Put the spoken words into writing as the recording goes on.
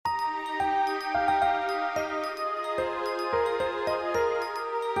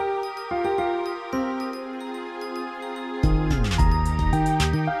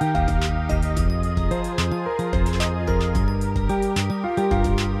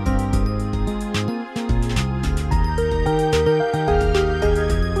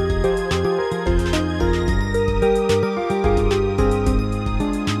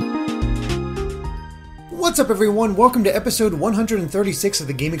What's up, everyone? Welcome to episode 136 of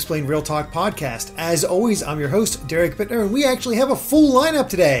the Game Explained Real Talk podcast. As always, I'm your host, Derek Bittner, and we actually have a full lineup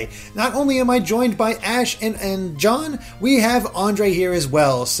today. Not only am I joined by Ash and John, we have Andre here as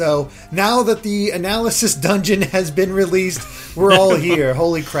well. So now that the analysis dungeon has been released, we're all here.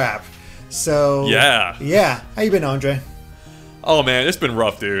 Holy crap. So, yeah. How you been, Andre? Oh man, it's been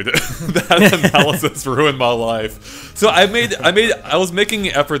rough, dude. That analysis ruined my life. So I was making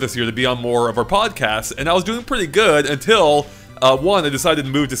an effort this year to be on more of our podcasts, and I was doing pretty good until I decided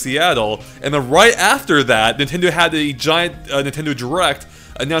to move to Seattle, and then right after that, Nintendo had a giant Nintendo Direct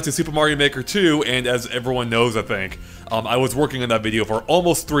announcing Super Mario Maker 2, and as everyone knows, I think, I was working on that video for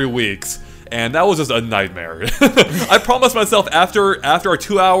almost 3 weeks. And that was just a nightmare. I promised myself after our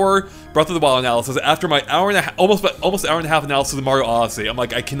 2-hour Breath of the Wild analysis, after my almost hour and a half analysis of Mario Odyssey, I'm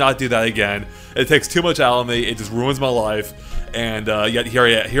like, I cannot do that again. It takes too much out of me. It just ruins my life. And yet here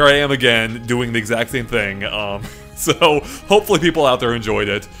I am again doing the exact same thing. So hopefully people out there enjoyed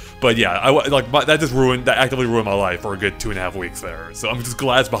it. But yeah, that actively ruined my life for a good 2.5 weeks there. So I'm just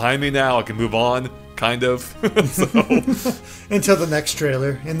glad it's behind me now. I can move on. Kind of. Until the next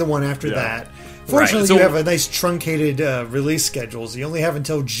trailer and the one after that. Fortunately, you have a nice truncated release schedule, so you only have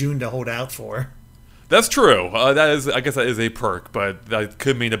until June to hold out for. That's true. I guess that is a perk, but that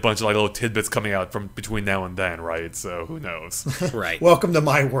could mean a bunch of little tidbits coming out from between now and then, right? So who knows? Right. Welcome to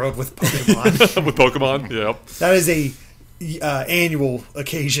my world with Pokemon. With Pokemon, yep. That is a annual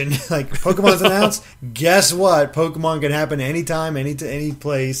occasion. Like Pokemon's announced. Guess what? Pokemon can happen anytime, any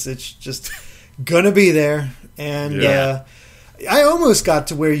place. It's just gonna be there, and I almost got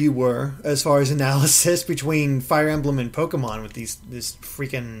to where you were as far as analysis between Fire Emblem and Pokemon with this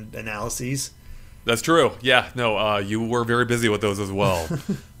freaking analyses. That's true. Yeah, no, you were very busy with those as well.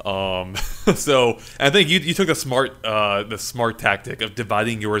 So I think you took the smart tactic of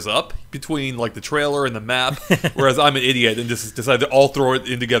dividing yours up between like the trailer and the map, whereas I'm an idiot and just decided to all throw it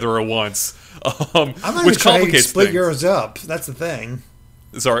in together at once. I'm not even sure how you'd split yours up. That's the thing.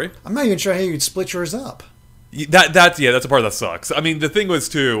 Sorry? I'm not even sure how you'd split yours up. That's a part that sucks. I mean, the thing was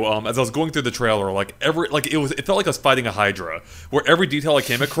too, as I was going through the trailer, it felt like I was fighting a Hydra, where every detail I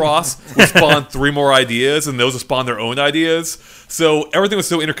came across would spawn 3 more ideas, and those would spawn their own ideas. So everything was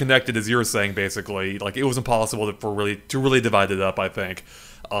so interconnected, as you were saying, basically. Like it was impossible to really divide it up. I think,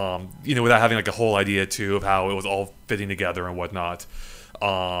 without having like a whole idea too of how it was all fitting together and whatnot.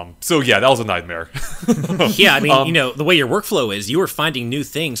 So yeah, that was a nightmare. Yeah, I mean, the way your workflow is, you were finding new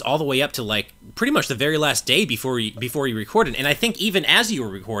things all the way up to like pretty much the very last day before you recorded, and I think even as you were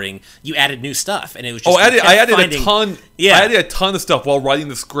recording, you added new stuff, and it was just I added a ton. Yeah, I added a ton of stuff while writing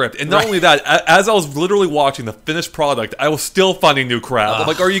the script, and not only that, as I was literally watching the finished product, I was still finding new crap. I'm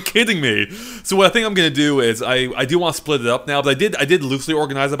like, are you kidding me? So what I think I'm gonna do is I do want to split it up now, but I did loosely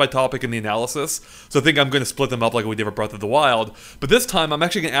organize it by topic in the analysis, so I think I'm gonna split them up like we did with Breath of the Wild. But this time I'm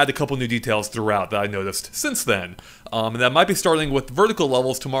actually gonna add a couple new details throughout that I noticed since then. And that might be starting with vertical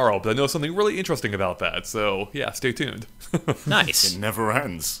levels tomorrow, but I know something really interesting about that. So, yeah, stay tuned. Nice. It never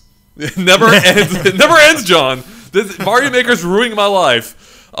ends. It never ends. It never ends, John. Mario Maker's ruining my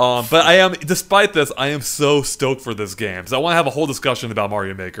life. But despite this, I am so stoked for this game. So I want to have a whole discussion about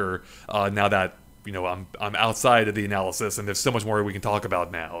Mario Maker now that, I'm outside of the analysis, and there's so much more we can talk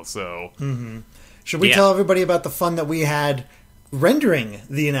about now. So, Should we tell everybody about the fun that we had rendering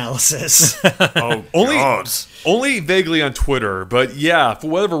the analysis? Only vaguely on Twitter, but yeah, for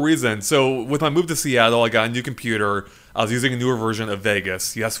whatever reason. So with my move to Seattle, I got a new computer. I was using a newer version of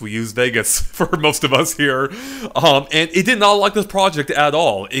Vegas. Yes, we use Vegas for most of us here. And it did not like this project at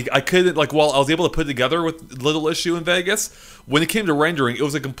all. I couldn't, while I was able to put it together with little issue in Vegas, when it came to rendering, it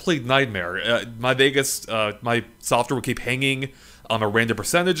was a complete nightmare. My Vegas, my software would keep hanging at random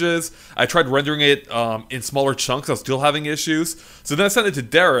percentages. I tried rendering it in smaller chunks. I was still having issues. So then I sent it to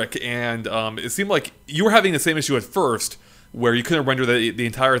Derek, and it seemed like you were having the same issue at first, where you couldn't render the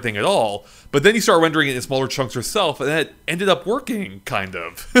entire thing at all. But then you start rendering it in smaller chunks yourself, and it ended up working, kind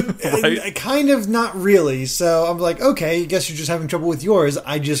of. Right? Kind of, not really. So I'm like, okay, I guess you're just having trouble with yours.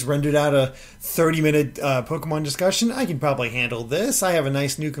 I just rendered out a 30-minute Pokemon discussion. I can probably handle this. I have a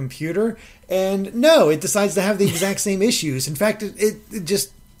nice new computer. And no, it decides to have the exact same issues. In fact, it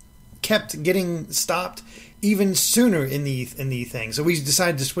just kept getting stopped even sooner in the thing. So we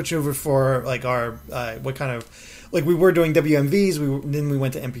decided to switch over for our what kind of like we were doing WMVs, then we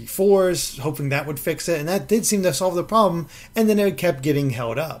went to MP4s, hoping that would fix it, and that did seem to solve the problem, and then it kept getting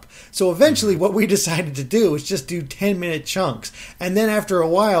held up. So eventually what we decided to do was just do 10-minute chunks, and then after a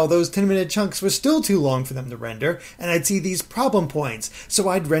while, those 10-minute chunks were still too long for them to render, and I'd see these problem points, so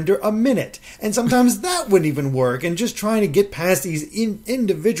I'd render a minute, and sometimes that wouldn't even work, and just trying to get past these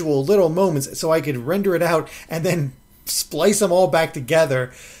individual little moments so I could render it out, and then splice them all back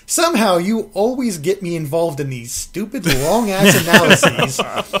together. Somehow you always get me involved in these stupid long ass analyses,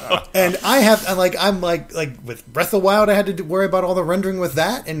 and I'm like with Breath of the Wild I had to worry about all the rendering with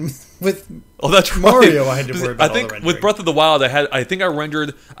that, and with Mario I had to worry about all the rendering. With Breath of the Wild I think I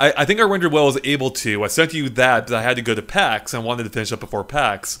rendered what I was able to. I sent you that, but I had to go to PAX and wanted to finish up before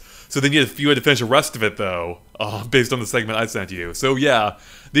PAX. So then you had to finish the rest of it though, based on the segment I sent you. So yeah.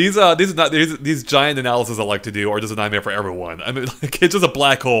 These giant analyses I like to do are just a nightmare for everyone. I mean, like, it's just a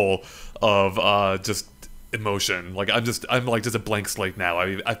black hole of just emotion. Like I'm like just a blank slate now.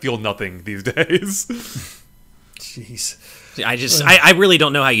 I feel nothing these days. Jeez. I really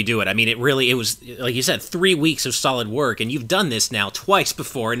don't know how you do it. I mean, it was, like you said, 3 weeks of solid work, and you've done this now twice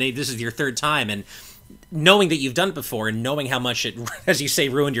before, and this is your third time, and knowing that you've done it before and knowing how much it, as you say,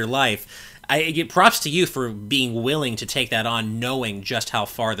 ruined your life, I give props to you for being willing to take that on, knowing just how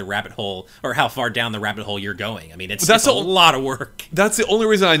far the rabbit hole, or how far down the rabbit hole you're going. I mean, it's a lot of work. That's the only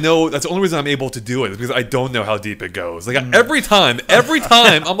reason I know. That's the only reason I'm able to do it, is because I don't know how deep it goes. Like every time,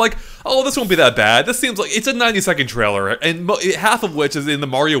 I'm like, oh, this won't be that bad. This seems like it's a 90-second trailer, and half of which is in the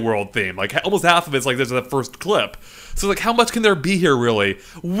Mario World theme. Like almost half of it's like there's the first clip. So like, how much can there be here, really?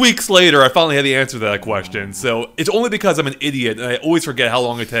 Weeks later, I finally had the answer to that question. So it's only because I'm an idiot and I always forget how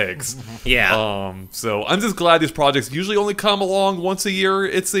long it takes. Yeah. So I'm just glad these projects usually only come along once a year.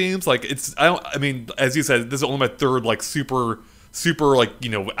 It seems like I mean, as you said, this is only my third like super like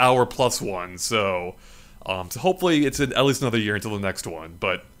hour plus one. So hopefully it's at least another year until the next one.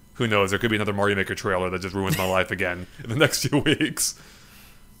 But who knows? There could be another Mario Maker trailer that just ruins my life again in the next few weeks.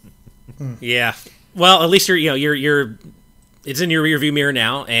 Yeah. Well, at least you're it's in your rearview mirror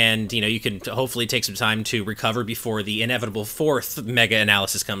now, and you can hopefully take some time to recover before the inevitable fourth mega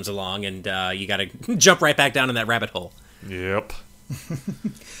analysis comes along, and you got to jump right back down in that rabbit hole. Yep.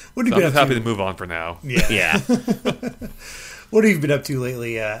 What have you been up to? Happy to move on for now. Yeah. What have you been up to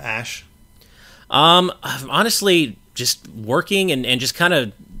lately, Ash? Honestly, just working and just kind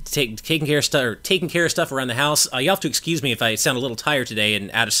of taking care of stuff around the house. You have to excuse me if I sound a little tired today and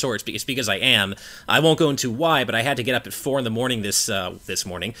out of sorts, because I am. I won't go into why, but I had to get up at 4 a.m. this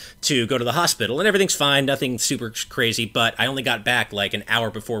morning to go to the hospital, and everything's fine, nothing super crazy, but I only got back like an hour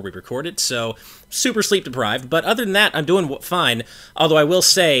before we recorded, so super sleep deprived. But other than that, I'm doing fine, although I will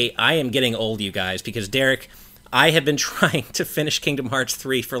say I am getting old, you guys, because Derek, I have been trying to finish Kingdom Hearts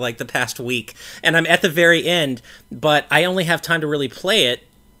 3 for like the past week, and I'm at the very end, but I only have time to really play it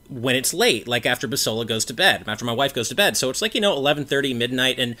when it's late, like after Basola goes to bed, after my wife goes to bed. So it's like, 11:30,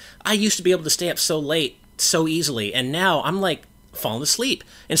 midnight, and I used to be able to stay up so late, so easily, and now I'm like falling asleep.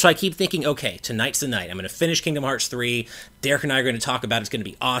 And so I keep thinking, okay, tonight's the night. I'm going to finish Kingdom Hearts 3. Derek and I are going to talk about it. It's going to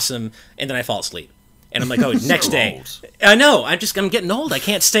be awesome. And then I fall asleep. And I'm like, oh, next day. Old. I know, I'm getting old. I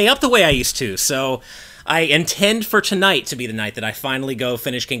can't stay up the way I used to. So I intend for tonight to be the night that I finally go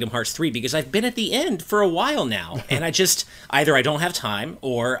finish Kingdom Hearts 3, because I've been at the end for a while now, and I just, either I don't have time,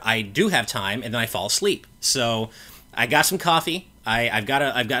 or I do have time, and then I fall asleep. So I got some coffee. I've got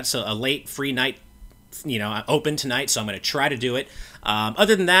a late free night, open tonight, so I'm going to try to do it.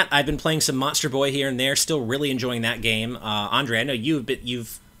 Other than that, I've been playing some Monster Boy here and there, still really enjoying that game. Andre, I know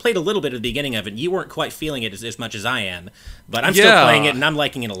you've played a little bit at the beginning of it. You weren't quite feeling it as much as I am, but I'm still playing it, and I'm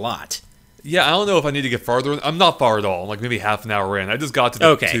liking it a lot. Yeah, I don't know if I need to get farther. I'm not far at all. I'm like maybe half an hour in. I just got to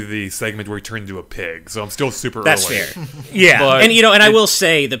the segment where he turned into a pig, so I'm still super That's early. That's fair. Yeah, but and I will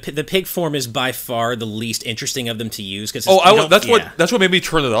say the pig form is by far the least interesting of them to use. Cause that's what made me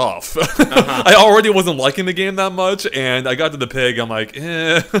turn it off. I already wasn't liking the game that much, and I got to the pig. I'm like,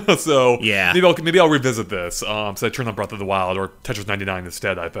 so yeah, maybe I'll revisit this. So I turned on Breath of the Wild or Tetris 99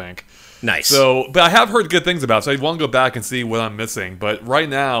 instead, I think. Nice. So, but I have heard good things about it, so I want to go back and see what I'm missing. But right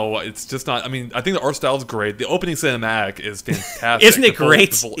now, it's just not. I mean, I think the art style is great. The opening cinematic is fantastic. Isn't it great?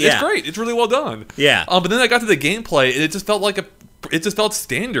 It's great. It's really well done. Yeah. But then I got to the gameplay, and it just felt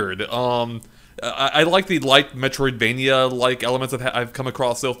standard. I like the light Metroidvania-like elements I've come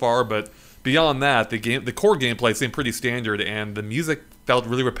across so far, but beyond that, the core gameplay seemed pretty standard, and the music felt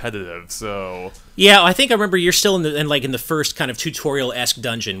really repetitive. So yeah, I think I remember you're still in the first kind of tutorial-esque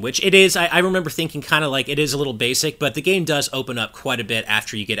dungeon, which it is. I remember thinking kind of like it is a little basic, but the game does open up quite a bit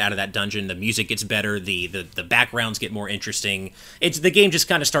after you get out of that dungeon. The music gets better, the backgrounds get more interesting. The game just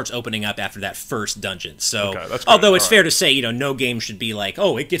kind of starts opening up after that first dungeon. So, although it's fair to say, no game should be like,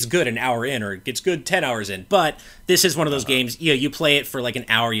 oh, it gets good an hour in or it gets good 10 hours in, but this is one of those games. You play it for like an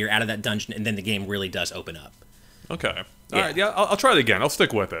hour, you're out of that dungeon, and then the game really does open up. Okay. All right. Yeah, I'll try it again. I'll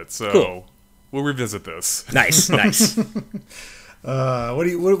stick with it. So cool. We'll revisit this. Nice. What have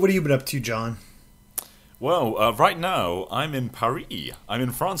you been up to, John? Well, right now I'm in Paris. I'm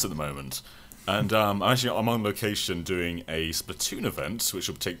in France at the moment, and I'm on location doing a Splatoon event, which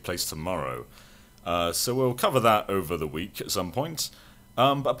will take place tomorrow. So we'll cover that over the week at some point.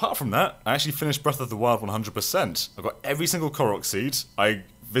 But apart from that, I actually finished Breath of the Wild 100%. I got every single Korok seed. I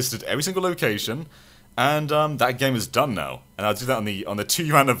visited every single location. And that game is done now, and I'll do that on the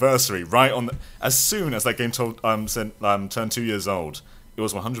 2-year anniversary. As soon as that game turned 2 years old, it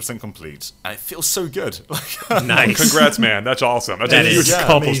was 100% complete, and it feels so good. Nice, congrats, man! That's awesome. That's a huge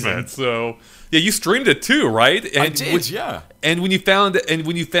accomplishment. Amazing. So yeah, you streamed it too, right? And I did, yeah. And when you found,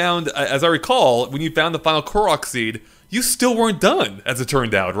 as I recall, when you found the final Korok seed, you still weren't done, as it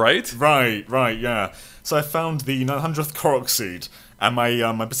turned out, right? Right, yeah. So I found the 900th Korok seed. And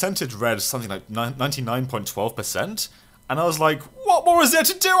my percentage read something like 99.12%, and I was like, "What more is there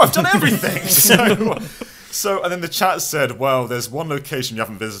to do? I've done everything." so, and then the chat said, "Well, there's one location you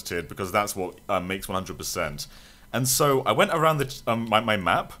haven't visited because that's what makes 100%." And so I went around my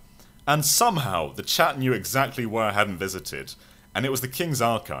map, and somehow the chat knew exactly where I hadn't visited, and it was the King's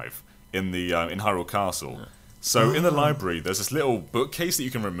Archive in Hyrule Castle. So in the library, there's this little bookcase that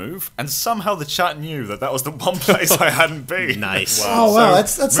you can remove, and somehow the chat knew that was the one place I hadn't been. Nice. Wow. Oh, wow,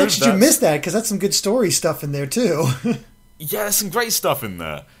 that's sucks that you missed that, because that's some good story stuff in there, too. Yeah, there's some great stuff in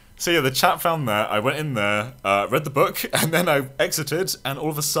there. So yeah, the chat found that, I went in there, read the book, and then I exited, and all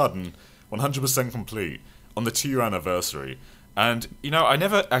of a sudden, 100% complete, on the 2-year anniversary. And, I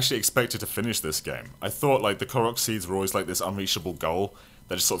never actually expected to finish this game. I thought, the Korok seeds were always this unreachable goal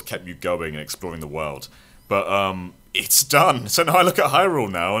that just sort of kept you going and exploring the world. But it's done. So now I look at Hyrule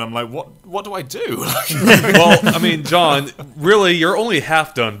now, and I'm like, what do I do? Well, I mean, John, really, you're only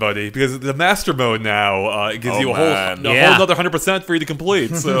half done, buddy, because the Master Mode now gives you a whole another 100% for you to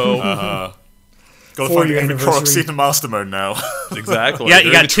complete. So, got to find every Korok seed in Master Mode now. Exactly. Yeah,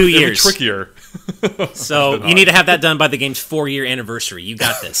 you got 2 years. Trickier. So you need to have that done by the game's 4-year anniversary. You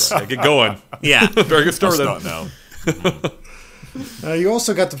got this. Right, get going. Yeah. Very good start. I'll start now. You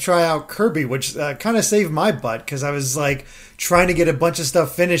also got to try out Kirby, which kind of saved my butt, because I was trying to get a bunch of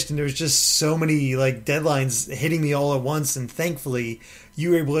stuff finished, and there was just so many deadlines hitting me all at once. And thankfully, you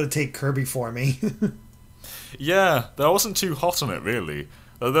were able to take Kirby for me. Yeah, I wasn't too hot on it really.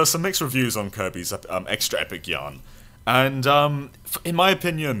 There's some mixed reviews on Kirby's extra epic yarn, and in my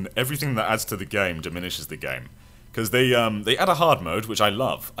opinion, everything that adds to the game diminishes the game. Because they add a hard mode, which I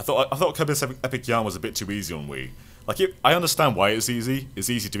love. I thought Kirby's epic yarn was a bit too easy on Wii. I understand why it's easy. It's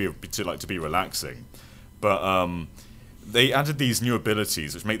easy to be relaxing, but they added these new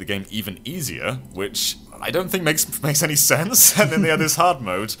abilities which make the game even easier, which I don't think makes any sense. And then they had this hard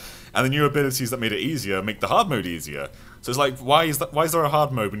mode, and the new abilities that made it easier make the hard mode easier. So it's why is there a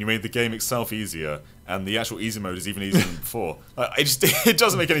hard mode when you made the game itself easier, and the actual easy mode is even easier than before? It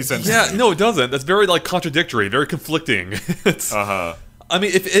doesn't make any sense. Yeah, no, it doesn't. That's very contradictory, very conflicting. I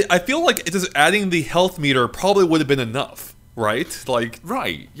mean, I feel like just adding the health meter probably would have been enough, right?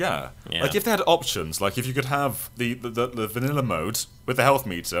 Right, yeah. If they had options, if you could have the vanilla mode with the health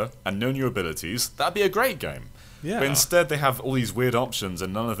meter and no new abilities, that'd be a great game. Yeah. But instead, they have all these weird options,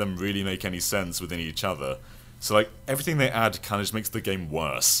 and none of them really make any sense within each other. So, everything they add kind of just makes the game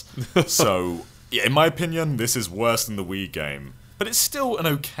worse. So, yeah, in my opinion, this is worse than the Wii game, but it's still an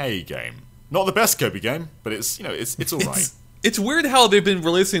okay game. Not the best Kirby game, but it's it's all right. It's weird how they've been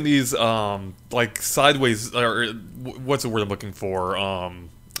releasing these, sideways, or what's the word I'm looking for?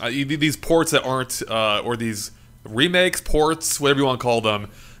 These ports that aren't, or these remakes, ports, whatever you want to call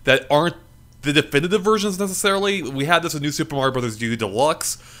them, that aren't the definitive versions necessarily. We had this with New Super Mario Bros. U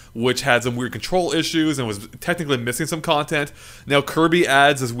Deluxe, which had some weird control issues and was technically missing some content. Now Kirby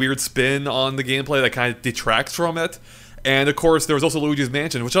adds this weird spin on the gameplay that kind of detracts from it. And of course, there was also Luigi's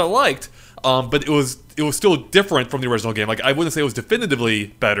Mansion, which I liked, but it was still different from the original game. I wouldn't say it was definitively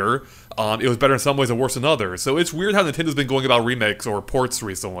better. It was better in some ways and worse in others. So it's weird how Nintendo's been going about remakes or ports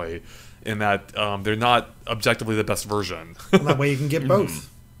recently, in that they're not objectively the best version. Well, that way you can get both.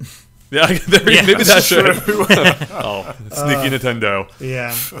 Yeah, maybe that's true. Oh, sneaky Nintendo.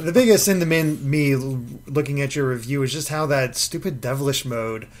 Yeah. The biggest thing to me looking at your review is just how that stupid devilish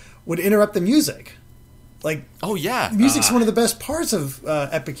mode would interrupt the music. Like, Oh yeah, music's one of the best parts of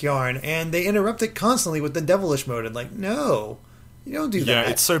Epic Yarn, and they interrupt it constantly with the devilish mode. And like, no, you don't do yeah, that.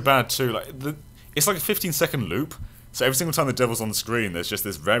 it's so bad too. Like it's like a 15-second loop. So every single time the devil's on the screen, there's just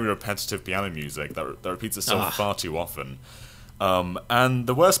this very repetitive piano music that repeats itself far too often. And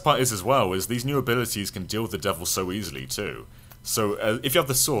the worst part is as well is these new abilities can deal with the devil so easily too. So if you have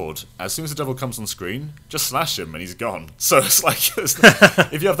the sword, as soon as the devil comes on screen, just slash him and he's gone. So it's like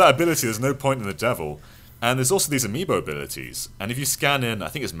if you have that ability, there's no point in the devil. And there's also these amiibo abilities. And if you scan in, I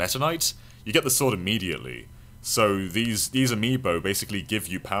think it's Meta Knight, you get the sword immediately. So these amiibo basically give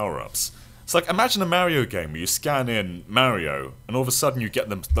you power-ups. It's like, imagine a Mario game where you scan in Mario, and all of a sudden you get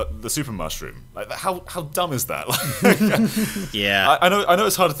the super mushroom. Like, how dumb is that? Yeah. I know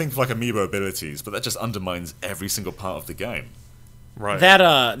it's hard to think of like amiibo abilities, but that just undermines every single part of the game. Right.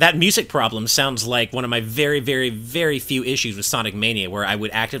 That music problem sounds like one of my very, very, very few issues with Sonic Mania, where I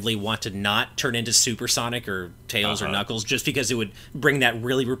would actively want to not turn into Super Sonic or Tails or Knuckles just because it would bring that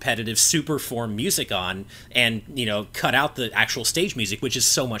really repetitive super form music on and, cut out the actual stage music, which is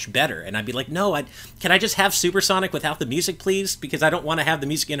so much better. And I'd be like, no, can I just have Super Sonic without the music, please? Because I don't want to have the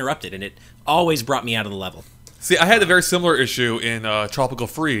music interrupted, and it always brought me out of the level. See, I had a very similar issue in Tropical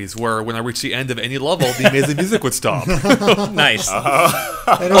Freeze, where when I reached the end of any level, the amazing music would stop. Nice.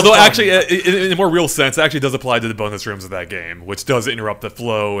 Although, actually, in a more real sense, it actually does apply to the bonus rooms of that game, which does interrupt the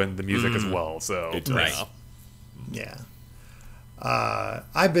flow and the music as well. So, It does. Right. Yeah.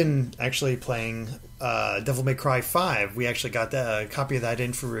 I've been actually playing Devil May Cry 5. We actually got a copy of that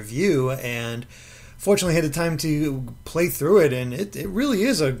in for review, and fortunately had the time to play through it, and it really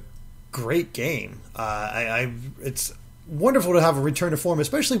is a great game. It's wonderful to have a return to form,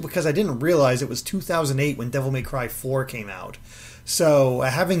 especially because I didn't realize it was 2008 when Devil May Cry 4 came out. So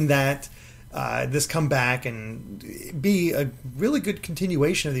having that this come back and be a really good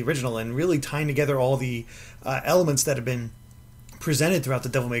continuation of the original and really tying together all the elements that have been presented throughout the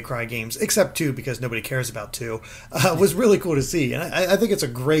Devil May Cry games, except 2 because nobody cares about 2, was really cool to see. And I think it's a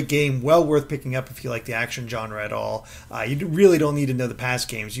great game, well worth picking up if you like the action genre at all. You really don't need to know the past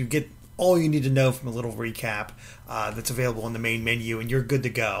games. You get all you need to know from a little recap that's available in the main menu, and you're good to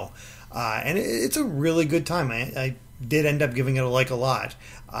go. And it's a really good time. I did end up giving it a lot.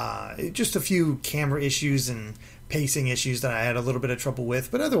 Just a few camera issues and pacing issues that I had a little bit of trouble with,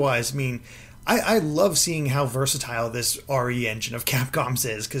 but otherwise, I mean, I love seeing how versatile this RE engine of Capcom's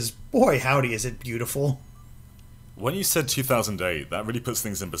is, because boy howdy is it beautiful. When you said 2008, that really puts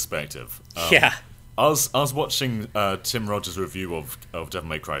things in perspective. Yeah. I was watching Tim Rogers' review of Devil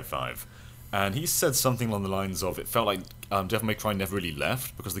May Cry 5, and he said something along the lines of, it felt like Devil May Cry never really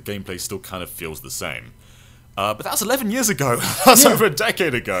left because the gameplay still kind of feels the same. But that was 11 years ago. That's over a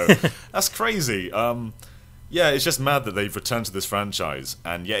decade ago. That's crazy. Yeah, it's just mad that they've returned to this franchise,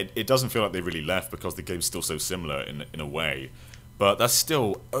 and yet it doesn't feel like they really left because the game's still so similar in a way. But that's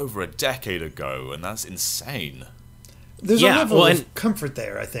still over a decade ago, and that's insane. There's a level of comfort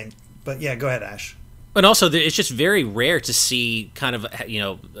there, I think. But yeah, go ahead, Ash. And also, it's just very rare to see kind of,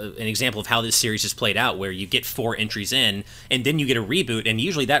 an example of how this series is played out, where you get 4 entries in, and then you get a reboot, and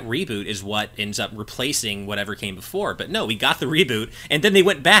usually that reboot is what ends up replacing whatever came before. But no, we got the reboot, and then they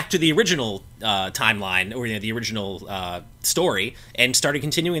went back to the original timeline, or the original story, and started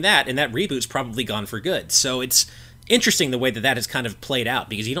continuing that, and that reboot's probably gone for good. So it's interesting the way that has kind of played out,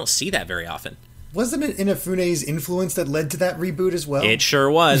 because you don't see that very often. Wasn't it Inafune's influence that led to that reboot as well? It sure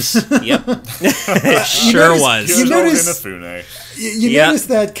was. Yep. It sure was. You notice Inafune. You notice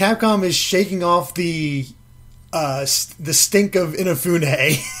that Capcom is shaking off the stink of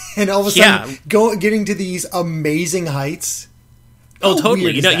Inafune, and all of a sudden getting to these amazing heights. Oh,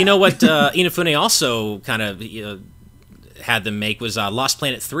 totally. You know what Inafune also kind of had them make was Lost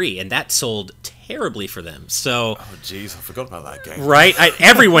Planet 3, and that sold terribly for them. So, oh jeez, I forgot about that game. Right,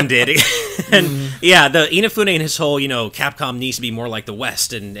 everyone did. And yeah, the Inafune and his whole, Capcom needs to be more like the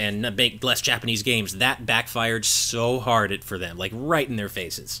West and make less Japanese games. That backfired so hard for them, like right in their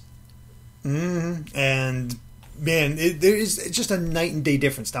faces. And man, there is just a night and day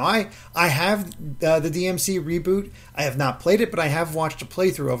difference. Now, I have the DMC reboot. I have not played it, but I have watched a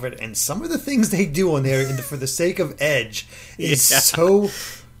playthrough of it, and some of the things they do on there for the sake of Edge is so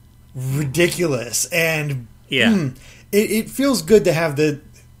ridiculous. And it feels good to have the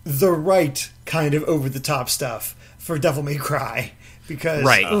right kind of over the top stuff for Devil May Cry, because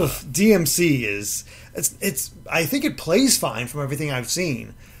DMC is it's I think it plays fine from everything I've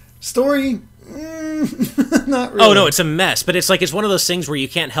seen. Story, Not really. Oh no, it's a mess. But it's like it's one of those things where you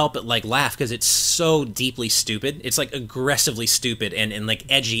can't help but like laugh because it's so deeply stupid. It's like aggressively stupid and like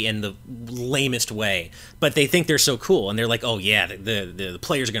edgy in the lamest way. But they think they're so cool, and they're like, oh yeah, the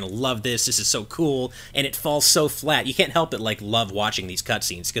players are gonna love this. This is so cool, and it falls so flat. You can't help but like love watching these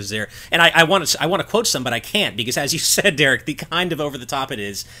cutscenes because they're. And I want to quote some, but I can't because as you said, Derek, the kind of over the top it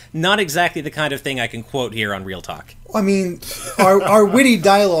is not exactly the kind of thing I can quote here on Real Talk. I mean, our witty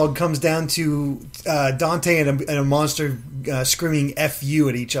dialogue comes down to Dante and a monster screaming "F you"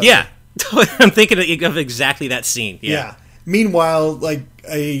 at each other. Yeah, I'm thinking of exactly that scene. Yeah. Meanwhile, like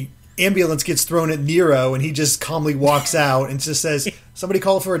a ambulance gets thrown at Nero, and he just calmly walks out and just says, "Somebody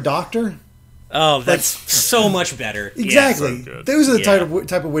call for a doctor." Oh, that's so much better. Exactly. Yeah, so those are the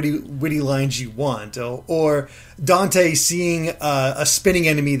type of witty lines you want. Or Dante seeing a spinning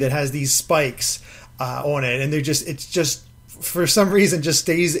enemy that has these spikes on it, and it's just for some reason just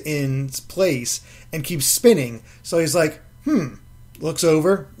stays in place and keeps spinning. So he's like, looks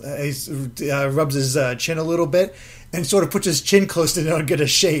over, rubs his chin a little bit, and sort of puts his chin close to it and get a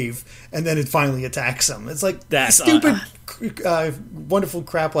shave, and then it finally attacks him. It's like that's stupid, wonderful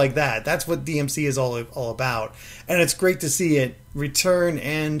crap like that. That's what DMC is all about, and it's great to see it return.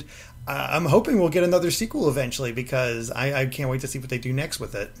 And I'm hoping we'll get another sequel eventually because I can't wait to see what they do next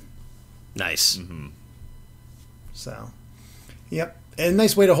with it. Nice. Mm-hmm. So, yep, and a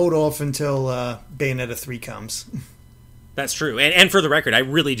nice way to hold off until Bayonetta 3 comes. That's true. And for the record, I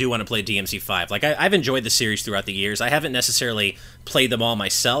really do want to play DMC5. Like, I've enjoyed the series throughout the years. I haven't necessarily played them all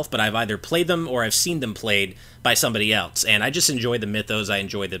myself, but I've either played them or I've seen them played by somebody else. And I just enjoy the mythos. I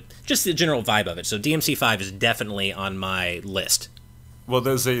enjoy the general vibe of it. So DMC5 is definitely on my list. Well,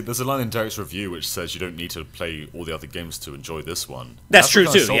 there's a line in Derek's review which says you don't need to play all the other games to enjoy this one. That's true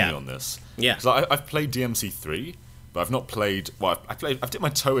what kinda too. sold Yeah. me on this. Yeah. Because I've played DMC3, but I've not played. Well, I've dipped my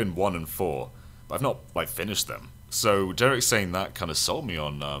toe in 1 and 4, but I've not like finished them. So Derek saying that kind of sold me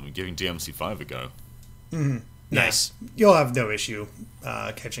on giving DMC5 a go. Mm-hmm. Nice. Yeah. You'll have no issue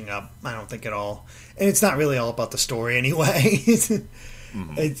catching up, I don't think at all. And it's not really all about the story anyway. It's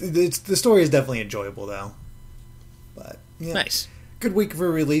the story is definitely enjoyable though. But yeah. Nice. Good week for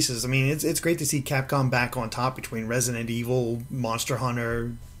releases. I mean, it's great to see Capcom back on top between Resident Evil, Monster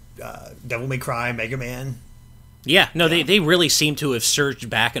Hunter, Devil May Cry, Mega Man. Yeah. No, they really seem to have surged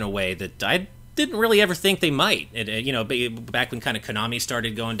back in a way that I didn't really ever think they might. Back when kind of Konami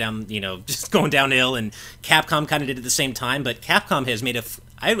started going down, just going downhill, and Capcom kind of did it at the same time. But Capcom has made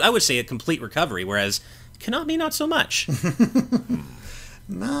I would say a complete recovery, whereas Konami not so much.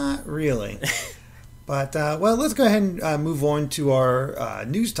 Not really. But, well, let's go ahead and move on to our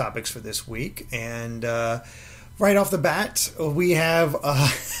news topics for this week. And right off the bat, we have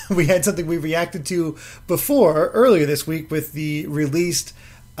we had something we reacted to earlier this week with the released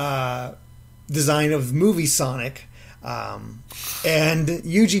design of the movie Sonic. And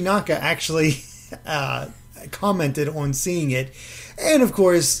Yuji Naka actually commented on seeing it. And, of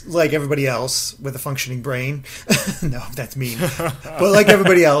course, like everybody else with a functioning brain. No, that's mean. But like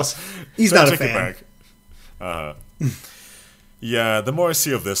everybody else, he's not a fan. Yeah, the more I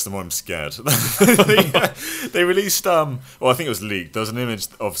see of this, the more I'm scared. They released, well, I think it was leaked. There was an image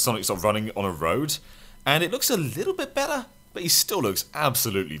of Sonic sort of running on a road, and it looks a little bit better, but he still looks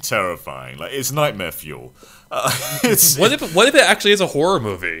absolutely terrifying. Like, it's nightmare fuel. What if it actually is a horror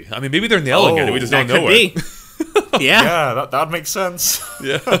movie? I mean, maybe they're nailing it. We just don't know it. Yeah, that'd make sense.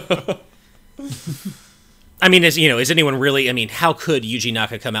 Yeah. I mean, is anyone really? I mean, how could Yuji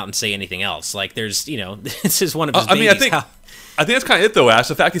Naka come out and say anything else? Like, there's, this is one of his babies. I think that's kind of it, though, Ash.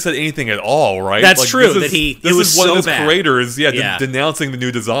 The fact he said anything at all, right? That's like, true. This is one of his creators, denouncing the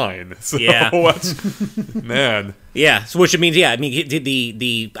new design. So, man. Yeah, so which means, the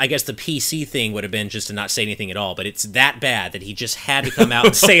I guess the PC thing would have been just to not say anything at all, but it's that bad that he just had to come out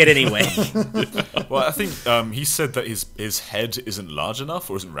and say it anyway. Well, I think he said that his head isn't large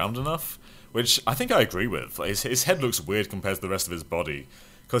enough or isn't round enough, which I think I agree with. Like, his head looks weird compared to the rest of his body,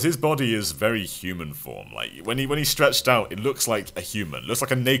 because his body is very human form. Like when he's stretched out, it looks like a human. It looks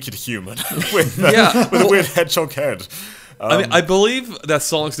like a naked human with a weird hedgehog head. I believe that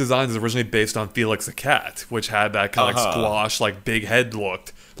Sonic's design is originally based on Felix the Cat, which had that kind of like squash, like big head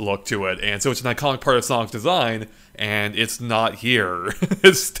look to it, and so it's an iconic part of Sonic's design. And it's not here.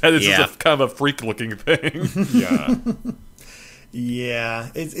 Instead, it's just a kind of a freak-looking thing. Yeah. Yeah,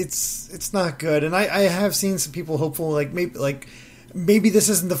 it's not good, and I have seen some people hopeful maybe this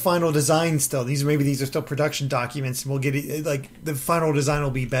isn't the final design still. These are still production documents, and we'll get it, like the final design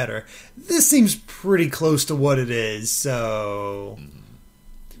will be better. This seems pretty close to what it is, so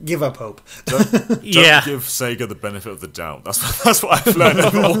give up hope. Don't Yeah. give Sega the benefit of the doubt. That's what I've learned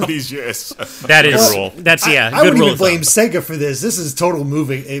over all these years. That is Good rule. That's I good wouldn't rule even of blame thumb. Sega for this. This is total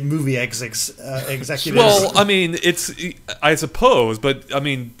movie executives. Well, I mean, I suppose, but I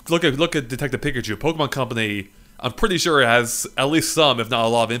mean, look at Detective Pikachu. Pokemon Company, I'm pretty sure it has at least some, if not a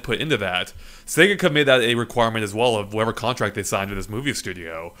lot of input into that. Sega could have made that a requirement as well of whatever contract they signed with this movie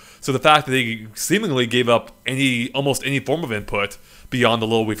studio. So the fact that they seemingly gave up almost any form of input beyond the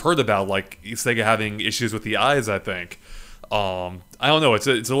little we've heard about, like Sega having issues with the eyes, I think. I don't know. It's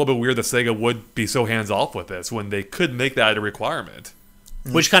a little bit weird that Sega would be so hands off with this when they could make that a requirement.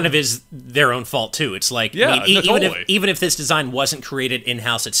 Which kind of is their own fault too. It's like, Yeah, I mean, totally. even if this design wasn't created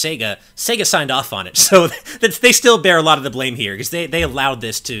in-house at Sega signed off on it, so they still bear a lot of the blame here because they allowed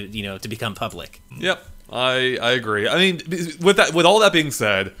this to become public. Yep, I agree. I mean, with all that being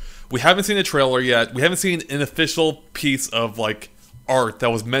said, we haven't seen a trailer yet. We haven't seen an official piece of like art that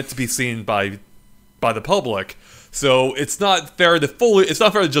was meant to be seen by the public. So it's not fair to judge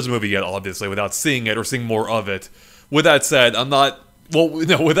the movie yet, obviously, without seeing it or seeing more of it. With that said,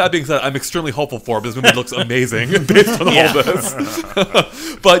 with that being said, I'm extremely hopeful for it because this movie looks amazing based on all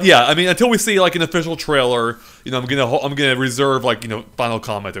this. But yeah, I mean, until we see like an official trailer, I'm gonna reserve like final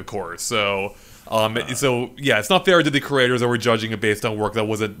comment, of course. So yeah, it's not fair to the creators that were judging it based on work that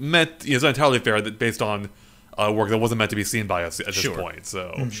wasn't meant. It's not entirely fair that based on work that wasn't meant to be seen by us at this point.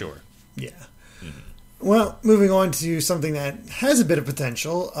 So Sure. Yeah. Well, moving on to something that has a bit of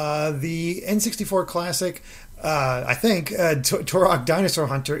potential, the N64 classic, I think, Turok Dinosaur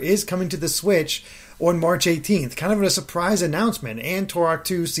Hunter is coming to the Switch on March 18th. Kind of a surprise announcement, and Turok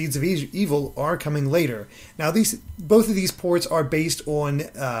 2 Seeds of Evil are coming later. Now, both of these ports are based on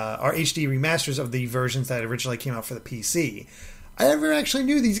our HD remasters of the versions that originally came out for the PC. I never actually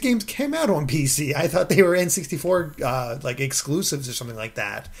knew these games came out on PC. I thought they were N64 like exclusives or something like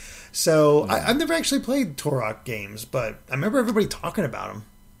that. So I've never actually played Turok games, but I remember everybody talking about them.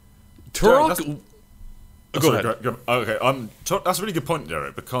 Turok. Go ahead. Okay, that's a really good point,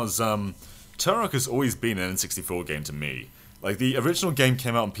 Derek, because Turok has always been an N64 game to me. Like, the original game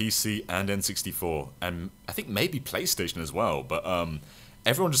came out on PC and N64, and I think maybe PlayStation as well, but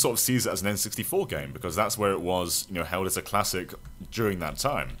everyone just sort of sees it as an N64 game, because that's where it was, held as a classic during that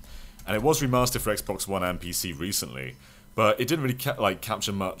time. And it was remastered for Xbox One and PC recently, but it didn't really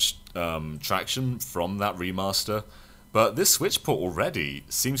capture much traction from that remaster. But this Switch port already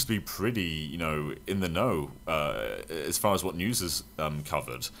seems to be pretty, in the know as far as what news has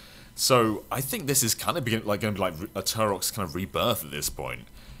covered. So I think this is kind of going to be like a Turok's kind of rebirth at this point,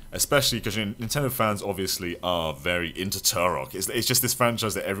 especially because Nintendo fans obviously are very into Turok. It's just this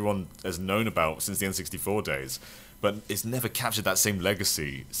franchise that everyone has known about since the N64 days, but it's never captured that same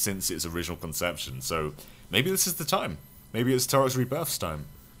legacy since its original conception. So maybe this is the time. Maybe it's Turok's rebirth's time.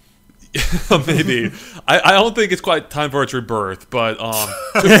 Maybe. I don't think it's quite time for its rebirth, but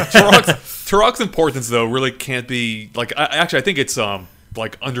Turok's importance though really can't be like. I think it's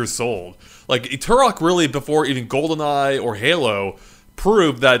like undersold. Like Turok really, before even GoldenEye or Halo,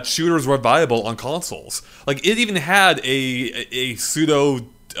 proved that shooters were viable on consoles. Like it even had a pseudo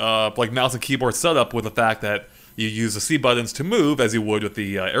like mouse and keyboard setup with the fact that you use the C buttons to move as you would with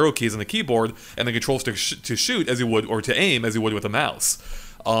the arrow keys on the keyboard, and the control stick to shoot as you would, or to aim as you would with a mouse.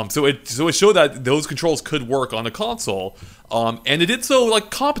 So it showed that those controls could work on a console, and it did so like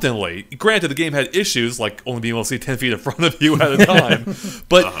competently. Granted, the game had issues like only being able to see 10 feet in front of you at a time,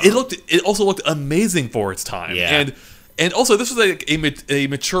 but it also looked amazing for its time. Yeah. And also, this was like a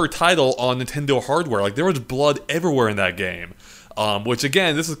mature title on Nintendo hardware. Like there was blood everywhere in that game. Which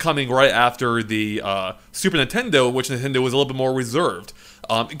again, this is coming right after the Super Nintendo, which Nintendo was a little bit more reserved.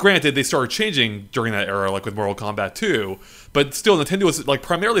 Granted, they started changing during that era, like with Mortal Kombat 2, but still, Nintendo was like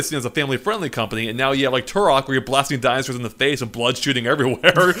primarily seen as a family-friendly company, and now you have like Turok, where you're blasting dinosaurs in the face and blood shooting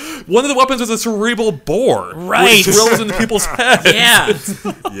everywhere. One of the weapons was a cerebral boar, right? Which drills into people's heads. Yeah,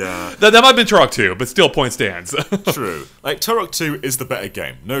 yeah. That might have been Turok 2, but still, point stands. True. Like Turok 2 is the better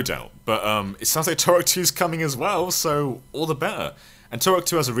game, no doubt. But it sounds like Turok 2 is coming as well, so all the better. And Turok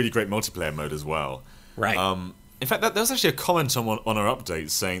 2 has a really great multiplayer mode as well. right. In fact, there was actually a comment on our update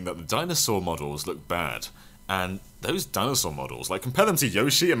saying that the dinosaur models look bad. And those dinosaur models, like, compare them to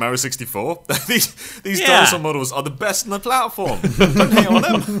Yoshi and Mario 64. these dinosaur models are the best on the platform. Don't hate on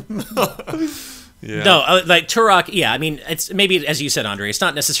them. Yeah. No, like Turok, yeah, I mean, it's maybe, as you said, Andre, it's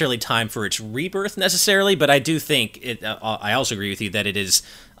not necessarily time for its rebirth necessarily, but I do think I also agree with you that it is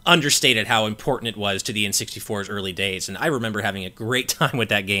understated how important it was to the N64's early days, and I remember having a great time with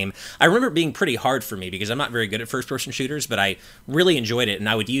that game. I remember it being pretty hard for me because I'm not very good at first-person shooters, but I really enjoyed it, and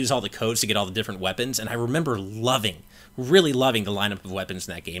I would use all the codes to get all the different weapons, and I remember really loving the lineup of weapons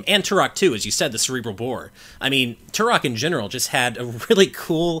in that game. And Turok 2, as you said, the Cerebral Bore. I mean, Turok in general just had a really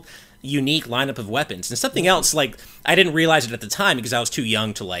cool, unique lineup of weapons. And something else, like, I didn't realize it at the time because I was too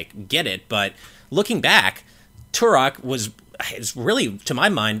young to, like, get it, but looking back, Turok is really, to my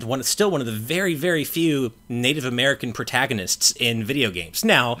mind, still one of the very, very few Native American protagonists in video games.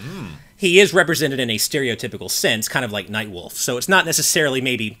 Now, he is represented in a stereotypical sense, kind of like Nightwolf, so it's not necessarily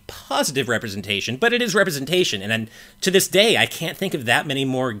maybe positive representation, but it is representation, and to this day, I can't think of that many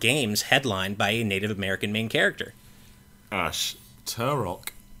more games headlined by a Native American main character. Ash, Turok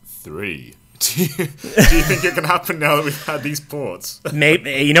 3. Do you think it can happen now that we've had these ports?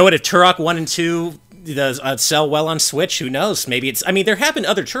 Maybe, you know what, if Turok 1 and 2 does sell well on Switch, who knows? Maybe it's... I mean, there have been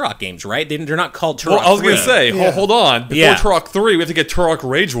other Turok games, right? They're not called Turok 3. Well, I was going to say, hold on. Before Yeah. Turok 3, we have to get Turok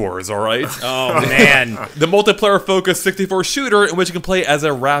Rage Wars, all right? Oh, man. The multiplayer-focused 64 shooter in which you can play as a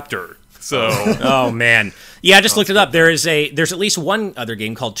raptor. So... Oh, man. Yeah, I just looked it up. There's at least one other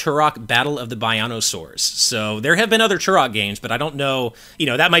game called Turok Battle of the Bionosaurs. So there have been other Turok games, but I don't know,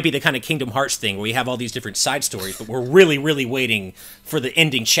 that might be the kind of Kingdom Hearts thing where you have all these different side stories, but we're really, really waiting for the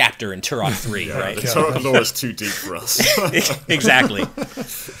ending chapter in Turok 3, right? The Turok lore is too deep for us. Exactly.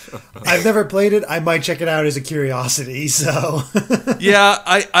 I've never played it. I might check it out as a curiosity, so... Yeah,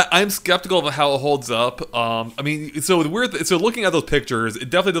 I'm skeptical of how it holds up. I mean, so looking at those pictures,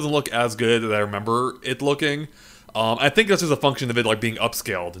 it definitely doesn't look as good as I remember it looking. I think that's just a function of it like being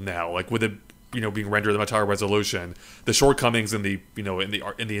upscaled now, like with it, being rendered at a much higher resolution. The shortcomings in the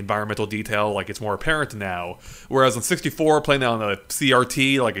in the environmental detail, like it's more apparent now. Whereas on 64, playing that on a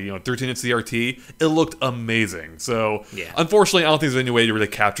CRT, like a 13-inch CRT, it looked amazing. So yeah. Unfortunately, I don't think there's any way to really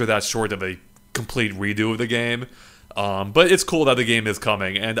capture that short of a complete redo of the game. But it's cool that the game is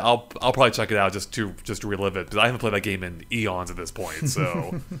coming, and I'll probably check it out just to relive it because I haven't played that game in eons at this point.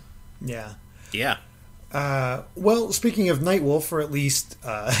 So Yeah. Yeah. Well, speaking of Nightwolf, or at least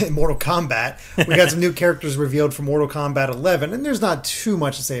in Mortal Kombat, we got some new characters revealed for Mortal Kombat 11, and there's not too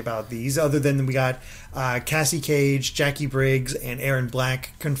much to say about these, other than we got Cassie Cage, Jackie Briggs, and Aaron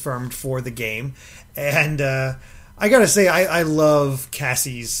Black confirmed for the game. And I gotta say, I love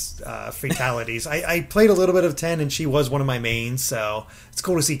Cassie's fatalities. I played a little bit of 10, and she was one of my mains, so it's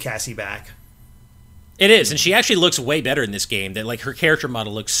cool to see Cassie back. It is, and she actually looks way better in this game. That her character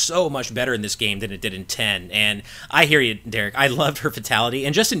model looks so much better in this game than it did in 10. And I hear you, Derek. I loved her fatality,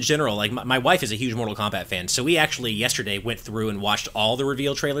 and just in general, like my wife is a huge Mortal Kombat fan, so we actually yesterday went through and watched all the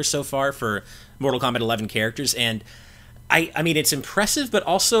reveal trailers so far for Mortal Kombat 11 characters, and I mean, it's impressive, but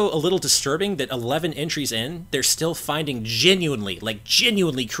also a little disturbing that 11 entries in, they're still finding genuinely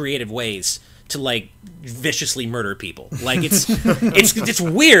creative ways to viciously murder people. Like it's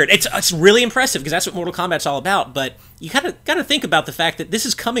weird. It's really impressive because that's what Mortal Kombat's all about. But you gotta think about the fact that this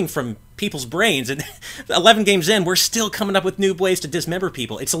is coming from people's brains, and 11 games in, we're still coming up with new ways to dismember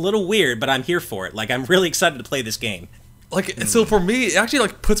people. It's a little weird, but I'm here for it. Like, I'm really excited to play this game. So for me, it actually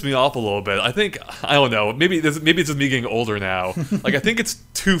puts me off a little bit. I think, I don't know, maybe it's just me getting older now. I think it's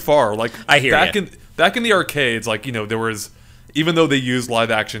too far. I hear back in the arcades, there was, even though they used live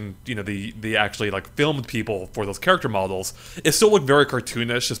action, they actually filmed people for those character models, it still looked very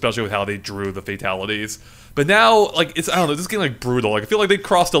cartoonish, especially with how they drew the fatalities. But now, it's, I don't know, this is getting brutal. I feel like they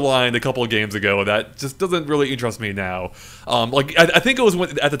crossed a line a couple of games ago that just doesn't really interest me now. I think it was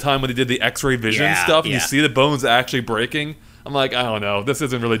at the time when they did the X-ray vision stuff, and you see the bones actually breaking. I'm like, I don't know, this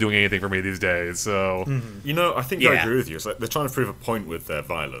isn't really doing anything for me these days, so... I think I agree with you. It's they're trying to prove a point with their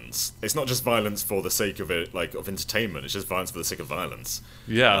violence. It's not just violence for the sake of it, of entertainment, it's just violence for the sake of violence.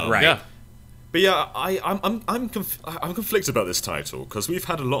 Yeah, right. Yeah. But yeah, I'm conflicted about this title, because we've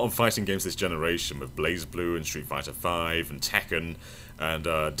had a lot of fighting games this generation, with BlazBlue and Street Fighter V, and Tekken, and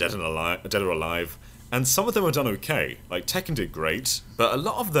Dead or Alive, and some of them have done okay. Tekken did great, but a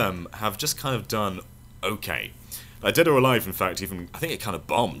lot of them have just kind of done okay. Dead or Alive, in fact, I think it kind of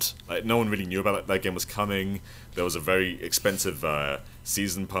bombed. No one really knew about that game was coming. There was a very expensive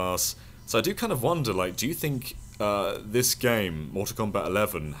season pass. So I do kind of wonder, do you think this game, Mortal Kombat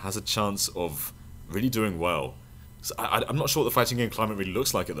 11, has a chance of really doing well? So I'm not sure what the fighting game climate really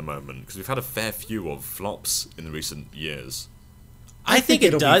looks like at the moment, because we've had a fair few of flops in the recent years. I think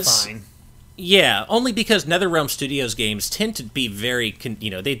it does. Be fine. Yeah, only because NetherRealm Studios games tend to be very,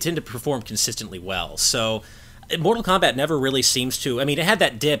 they tend to perform consistently well. So Mortal Kombat never really seems to. I mean, it had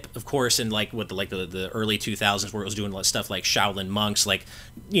that dip, of course, in like with the early 2000s where it was doing stuff like Shaolin Monks, like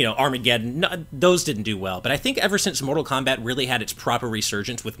Armageddon. No, those didn't do well, but I think ever since Mortal Kombat really had its proper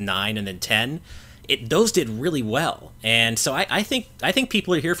resurgence with 9 and then 10, those did really well. And so I think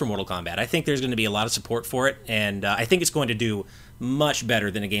people are here for Mortal Kombat. I think there's going to be a lot of support for it, and I think it's going to do much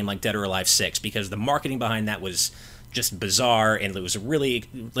better than a game like Dead or Alive 6 because the marketing behind that was just bizarre, and it was a really,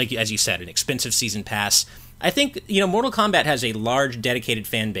 like as you said, an expensive season pass. I think, Mortal Kombat has a large, dedicated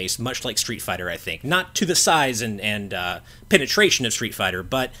fan base, much like Street Fighter, I think. Not to the size and penetration of Street Fighter,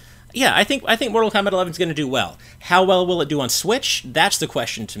 but yeah, I think Mortal Kombat 11 is going to do well. How well will it do on Switch? That's the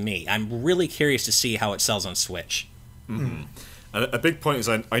question to me. I'm really curious to see how it sells on Switch. Mm-hmm. And a big point is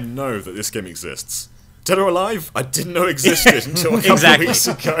I know that this game exists. Dead or Alive? I didn't know it existed until a couple of weeks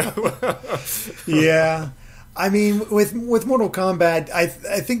ago. Yeah. I mean, with Mortal Kombat, I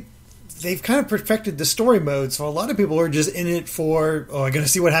think they've kind of perfected the story mode, so a lot of people are just in it for, I'm going to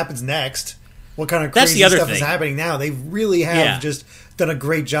see what happens next. What kind of crazy stuff is happening now. They really have just done a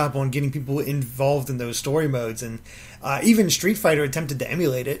great job on getting people involved in those story modes. And even Street Fighter attempted to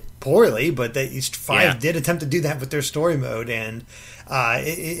emulate it poorly, but Street 5 did attempt to do that with their story mode. And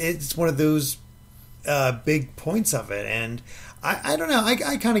it's one of those big points of it. And I don't know.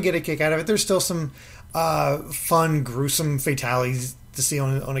 I kind of get a kick out of it. There's still some fun, gruesome fatalities to see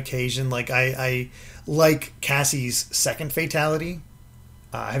on occasion. Like I like Cassie's second fatality.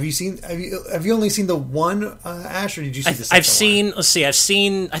 Have you only seen the one, Ash, or did you see the second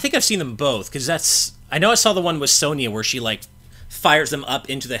one? I think I've seen them both, because I know I saw the one with Sonya where she fires them up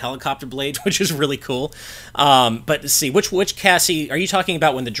into the helicopter blades, which is really cool. But let's see, which Cassie are you talking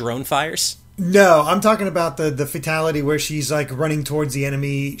about when the drone fires? No, I'm talking about the fatality where she's running towards the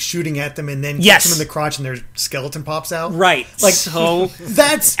enemy, shooting at them, and then kicks them in the crotch, and their skeleton pops out. Right. So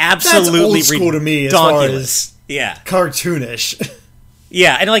that's absolutely old school to me as far as cartoonish.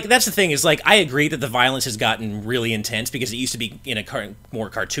 Yeah, and that's the thing is I agree that the violence has gotten really intense because it used to be in a more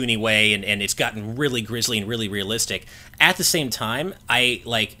cartoony way, and it's gotten really grisly and really realistic. At the same time, I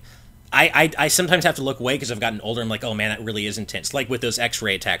sometimes have to look away because I've gotten older. I'm like, oh man, that really is intense. Like with those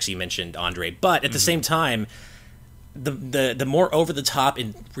X-ray attacks you mentioned, Andre. But at the same time, the more over the top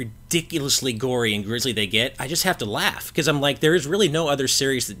and ridiculously gory and grisly they get, I just have to laugh because I'm like, there is really no other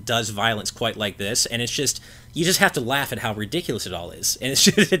series that does violence quite like this, and it's just you just have to laugh at how ridiculous it all is. And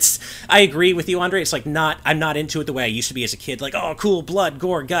it's I agree with you, Andre. It's I'm not into it the way I used to be as a kid. Like, oh, cool, blood,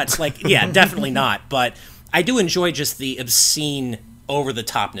 gore, guts. Definitely not. But I do enjoy just the obscene over the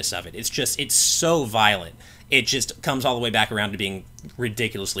topness of it. It's so violent. It just comes all the way back around to being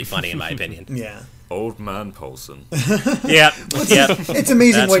ridiculously funny, in my opinion. Yeah. Old man Paulson. Yeah. It's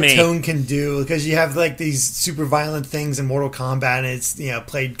amazing what Tone can do, because you have these super violent things in Mortal Kombat, and it's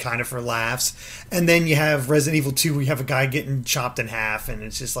played kind of for laughs, and then you have Resident Evil 2 where you have a guy getting chopped in half, and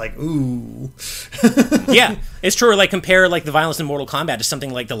it's just ooh. Yeah, it's true. Compare the violence in Mortal Kombat to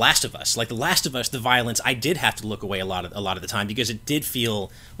something like The Last of Us. The Last of Us, the violence, I did have to look away a lot of the time because it did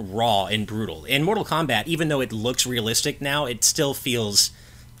feel raw and brutal. In Mortal Kombat, even though it looks realistic now, it still feels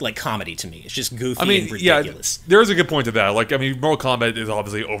like comedy to me. It's just goofy and ridiculous. Yeah, there is a good point to that. Mortal Kombat is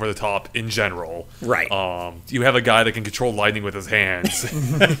obviously over the top in general. Right. You have a guy that can control lightning with his hands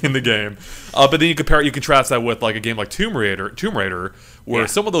in the game. But then you contrast that with a game like Tomb Raider, where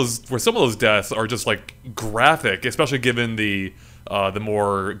some of those deaths are just graphic, especially given the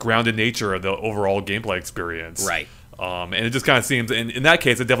more grounded nature of the overall gameplay experience. Right. And it just kind of seems, in that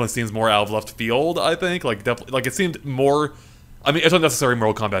case, it definitely seems more out of left field, I think. It seemed more. I mean, it's not necessarily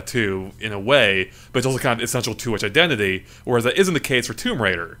Mortal Kombat 2 in a way, but it's also kind of essential to its identity, whereas that isn't the case for Tomb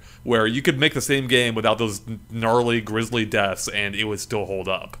Raider, where you could make the same game without those gnarly, grisly deaths, and it would still hold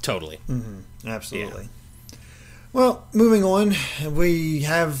up. Totally. Mm-hmm. Absolutely. Yeah. Well, moving on, we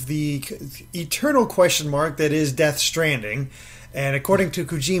have the eternal question mark that is Death Stranding. And according to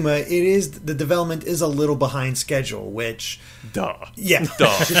Kojima, the development is a little behind schedule, which... Duh. Yeah. Duh.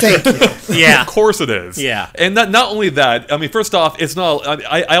 Thank you. Yeah. Of course it is. Yeah. And not only that, I mean, first off, it's not...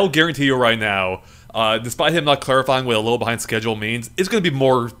 I'll guarantee you right now, despite him not clarifying what a little behind schedule means, it's going to be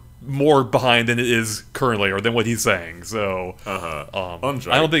more behind than it is currently, or than what he's saying. So...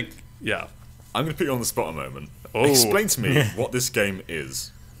 Andre, I don't think... Yeah. I'm going to put you on the spot a moment. Oh. Explain to me what this game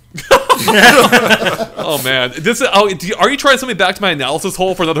is. Oh man, are you trying to send me back to my analysis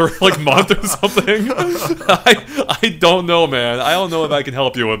hole for another month or something? I don't know, man. I don't know if I can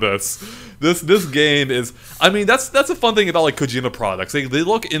help you with this. This game is. I mean, that's a fun thing about Kojima products. They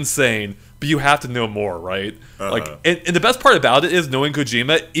look insane, but you have to know more, right? And the best part about it is knowing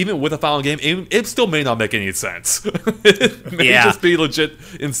Kojima, even with a final game, it still may not make any sense. It may just be legit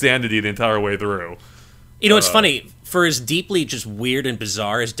insanity the entire way through. You know, it's funny, for as deeply just weird and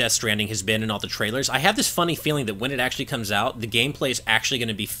bizarre as Death Stranding has been in all the trailers, I have this funny feeling that when it actually comes out, the gameplay is actually going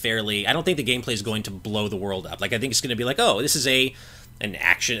to be fairly... I don't think the gameplay is going to blow the world up. Like, I think it's going to be like, oh, this is a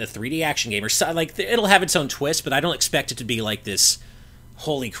 3D action game, or so, like, it'll have its own twist, but I don't expect it to be like this,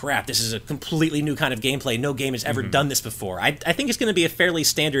 holy crap, this is a completely new kind of gameplay. No game has ever done this before. I think it's going to be a fairly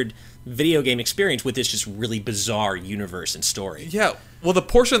standard video game experience with this just really bizarre universe and story. Yeah, well, the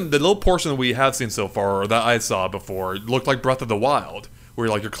little portion we have seen so far, or that I saw before, looked like Breath of the Wild, where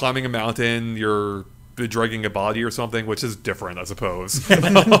like you're climbing a mountain, you're dragging a body or something, which is different, I suppose.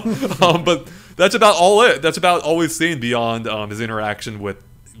 But that's about all we've seen beyond his interaction with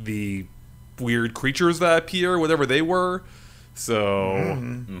the weird creatures that appear, whatever they were. So,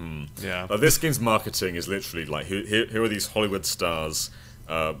 yeah. This game's marketing is literally like, here are these Hollywood stars,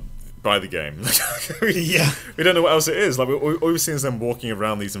 buy the game. We don't know what else it is. Like, all we've seen is them walking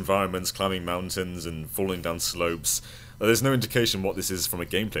around these environments, climbing mountains and falling down slopes. There's no indication what this is from a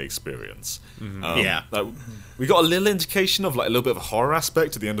gameplay experience. Like, we got a little indication of like a little bit of a horror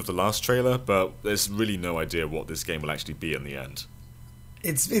aspect at the end of the last trailer, but there's really no idea what this game will actually be in the end.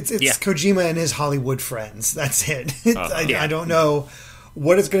 It's Kojima and his Hollywood friends. That's it. I don't know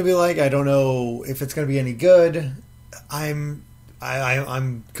what it's going to be like. I don't know if it's going to be any good. I'm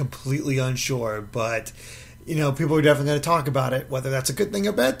completely unsure, but you know, people are definitely going to talk about it. Whether that's a good thing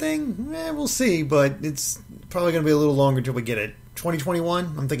or bad thing, we'll see. But it's probably going to be a little longer until we get it.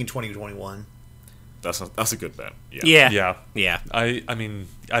 2021. I'm thinking 2021. That's a good bet. Yeah. I mean,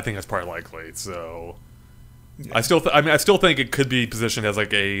 I think that's probably likely. So. Yeah. I still think it could be positioned as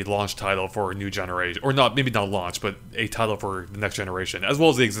like a launch title for a new generation, or maybe not launch, but a title for the next generation, as well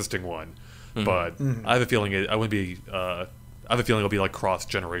as the existing one. But I have a feeling I have a feeling it'll be like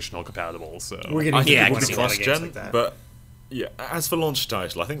cross-generational compatible. So we're getting cross-gen, like that. But yeah, as for launch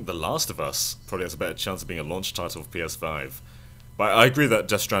title, I think The Last of Us probably has a better chance of being a launch title for PS5. But I agree that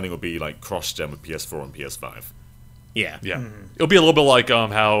Death Stranding will be like cross-gen with PS4 and PS5. Yeah. It'll be a little bit like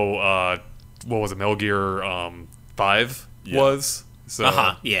how what was it, Metal Gear 5 was.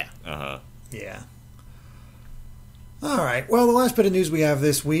 So Yeah. All right. Well, the last bit of news we have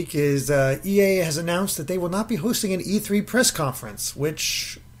this week is EA has announced that they will not be hosting an E3 press conference,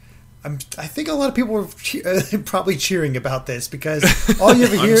 which I think a lot of people were probably cheering about this, because all you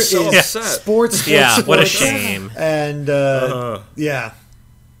ever hear is sports. What a shame. And yeah.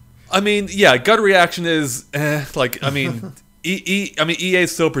 I mean, gut reaction is like, I mean. EA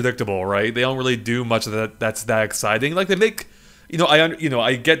is so predictable, right? They don't really do much of that that's that exciting. Like, they make,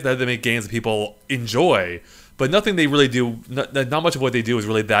 I get that they make games that people enjoy, but nothing they really do, not much of what they do is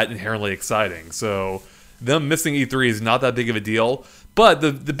really that inherently exciting. So them missing E3 is not that big of a deal. But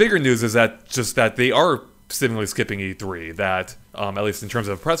the bigger news is that they are seemingly skipping E3, that at least in terms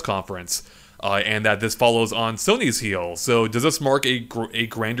of a press conference, and that this follows on Sony's heel. So does this mark a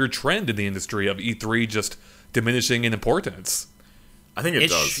grander trend in the industry of E3 just diminishing in importance? I think it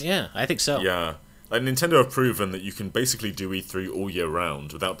does. Yeah, I think so. Yeah. Like, Nintendo have proven that you can basically do E3 all year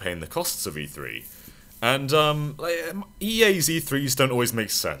round without paying the costs of E3. And EA's E3s don't always make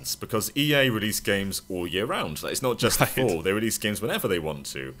sense, because EA release games all year round. Like, it's not just the fall. They release games whenever they want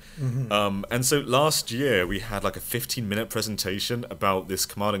to. And so last year we had like a 15-minute presentation about this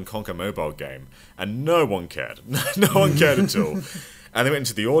Command & Conquer mobile game, and no one cared. No one cared at all. And they went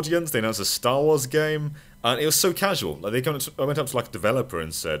into the audience, they announced a Star Wars game, and it was so casual. Like, I went up to like a developer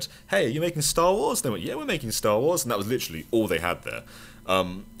and said, "Hey, are you making Star Wars?" And they went, "Yeah, we're making Star Wars," and that was literally all they had there.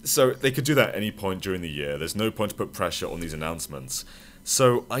 So they could do that at any point during the year. There's no point to put pressure on these announcements.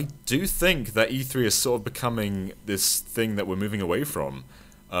 So I do think that E3 is sort of becoming this thing that we're moving away from.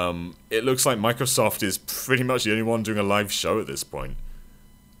 It looks like Microsoft is pretty much the only one doing a live show at this point.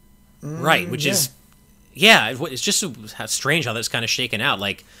 Right, which is... Yeah, it's just so strange how that's kind of shaken out.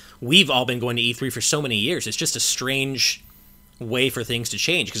 Like, we've all been going to E3 for so many years. It's just a strange way for things to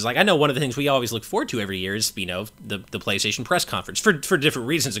change. Because, like, I know one of the things we always look forward to every year is, the PlayStation press conference. For different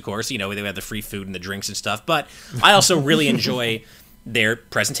reasons, of course. They have the free food and the drinks and stuff. But I also really enjoy their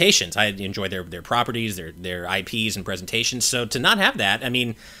presentations. I enjoy their properties, their IPs and presentations. So to not have that, I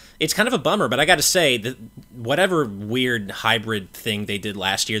mean... It's kind of a bummer, but I got to say that whatever weird hybrid thing they did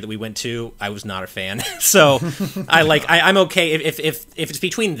last year that we went to, I was not a fan. So I'm okay if it's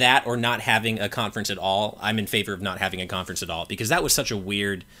between that or not having a conference at all. I'm in favor of not having a conference at all, because that was such a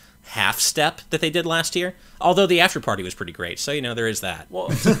weird half step that they did last year. Although the after party was pretty great, so there is that. Well,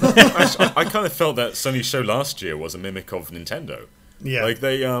 I kind of felt that Sony's show last year was a mimic of Nintendo. Yeah. Like,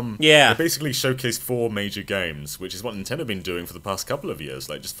 they basically showcased 4 major games, which is what Nintendo have been doing for the past couple of years,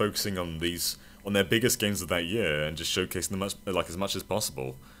 like just focusing on their biggest games of that year and just showcasing them as much as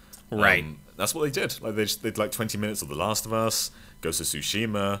possible. Right. That's what they did. Like they did like 20 minutes of The Last of Us, Ghost of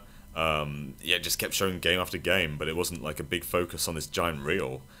Tsushima. Just kept showing game after game, but it wasn't like a big focus on this giant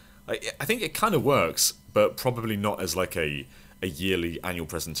reel. I think it kind of works, but probably not as like a yearly annual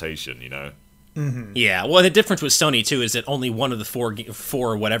presentation, you know? Mm-hmm. Yeah, well, the difference with Sony, too, is that only one of the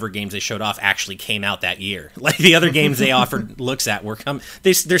four whatever games they showed off actually came out that year. Like, the other games they offered looks at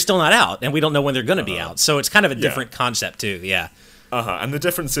they're still not out, and we don't know when they're going to be out. So it's kind of a different concept, too, yeah. And the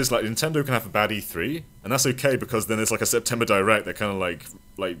difference is, like, Nintendo can have a bad E3, and that's okay because then it's like a September Direct that kind of,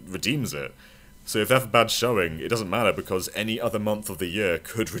 like redeems it. So if they have a bad showing, it doesn't matter because any other month of the year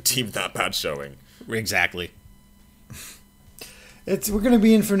could redeem that bad showing. Exactly. We're going to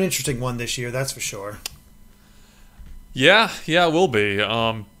be in for an interesting one this year, that's for sure. Yeah, it will be.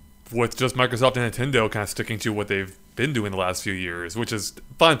 With just Microsoft and Nintendo kind of sticking to what they've been doing the last few years, which is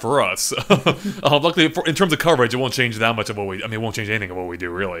fine for us. Luckily, in terms of coverage, it won't change that much of what we. I mean, it won't change anything of what we do,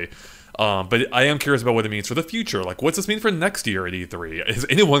 really. But I am curious about what it means for the future. Like, what's this mean for next year at E3? Is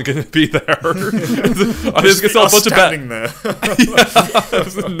anyone going to be there? Are they just going to sell a bunch of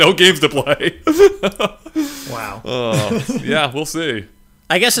there? No games to play. Wow. Yeah, we'll see.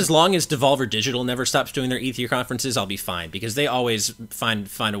 I guess as long as Devolver Digital never stops doing their E3 conferences, I'll be fine, because they always find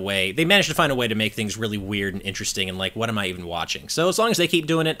a way. They manage to find a way to make things really weird and interesting, and like, what am I even watching? So as long as they keep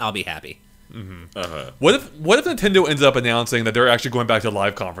doing it, I'll be happy. Mm-hmm. What if Nintendo ends up announcing that they're actually going back to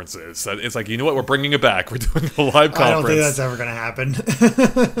live conferences? That it's like, you know what, we're bringing it back. We're doing a live conference. I don't think that's ever going to happen.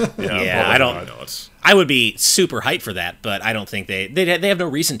 Yeah, I don't. I would be super hyped for that, but I don't think they have no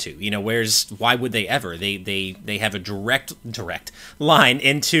reason to. You know, why would they ever? They have a direct line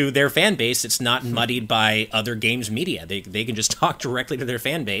into their fan base. It's not muddied by other games media. They can just talk directly to their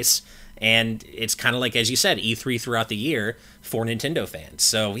fan base. And it's kind of like, as you said, E3 throughout the year for Nintendo fans.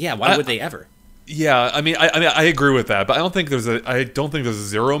 So yeah, why would they ever? Yeah, I mean, I agree with that, but I don't think there's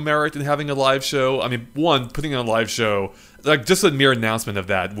zero merit in having a live show. I mean, one, putting on a live show, like just a mere announcement of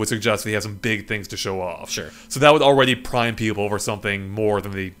that would suggest they have some big things to show off. Sure. So that would already prime people for something more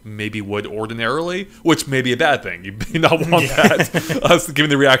than they maybe would ordinarily, which may be a bad thing. You may not want that, given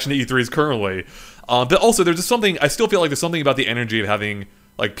the reaction to E3 is currently. But also, there's just something. I still feel like there's something about the energy of having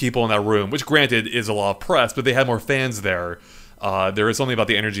like people in that room, which granted is a lot of press, but they had more fans there. There is something about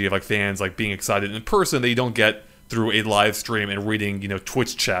the energy of like fans like being excited in person that you don't get through a live stream and reading,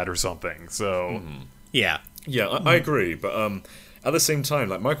 Twitch chat or something. So yeah, I agree. But at the same time,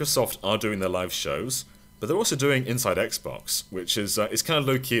 like Microsoft are doing their live shows, but they're also doing Inside Xbox, which is it's kind of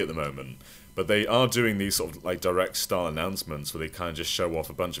low key at the moment. But they are doing these sort of like direct style announcements where they kind of just show off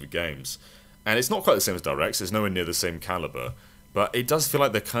a bunch of games, and it's not quite the same as Directs. It's nowhere near the same caliber. But it does feel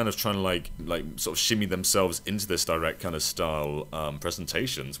like they're kind of trying to like sort of shimmy themselves into this direct kind of style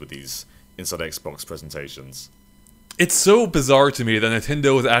presentations with these Inside Xbox presentations. It's so bizarre to me that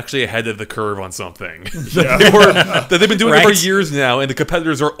Nintendo is actually ahead of the curve on something that they've been doing it for years now, and the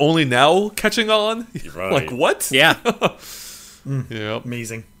competitors are only now catching on. Right. Like what? Yeah. Yep.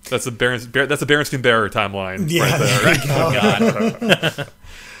 Amazing. That's a Berenstain Bear timeline. Yeah, right there. Oh God.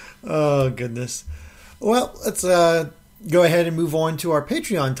 Oh goodness. Well, let's go ahead and move on to our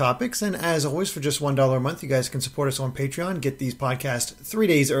Patreon topics. And as always, for just $1 a month, you guys can support us on Patreon, get these podcasts 3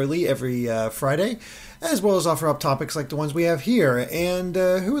 days early every Friday, as well as offer up topics like the ones we have here. And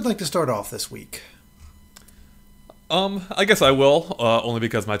who would like to start off this week? I guess I will, only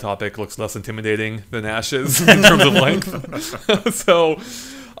because my topic looks less intimidating than Ash's in terms of length. So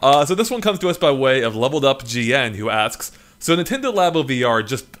this one comes to us by way of Leveled Up GN, who asks, so Nintendo Labo VR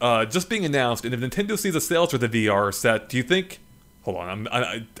just being announced, and if Nintendo sees a sales for the VR set, do you think? Hold on,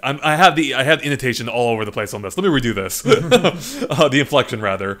 I have intonation all over the place on this. Let me redo this. The inflection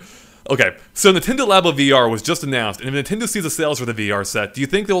rather. Okay, so Nintendo Labo VR was just announced, and if Nintendo sees a sales for the VR set, do you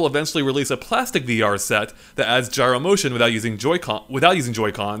think they will eventually release a plastic VR set that adds gyro motion without using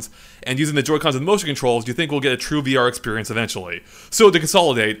Joy-Cons, and using the Joy-Cons with motion controls? Do you think we'll get a true VR experience eventually? So to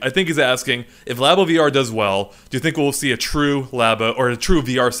consolidate, I think he's asking, if Labo VR does well, do you think we'll see a true Labo or a true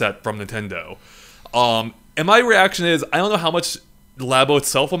VR set from Nintendo? And my reaction is, I don't know how much Labo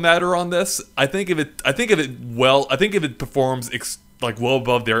itself will matter on this. I think if it performs well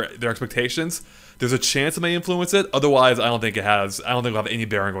above their expectations, there's a chance it may influence it. Otherwise, I don't think it has. I don't think it'll have any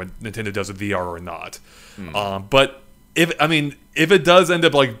bearing on what Nintendo does with VR or not. But if it does end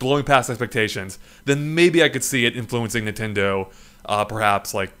up like blowing past expectations, then maybe I could see it influencing Nintendo.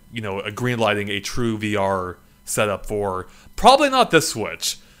 Perhaps greenlighting a true VR setup for probably not this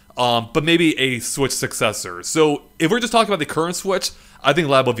Switch, but maybe a Switch successor. So if we're just talking about the current Switch, I think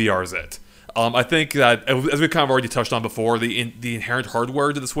Labo VR is it. I think that, as we kind of already touched on before, the inherent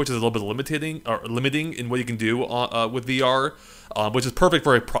hardware to the Switch is a little bit limiting in what you can do with VR, which is perfect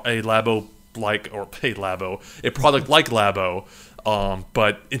for a Labo a product like Labo.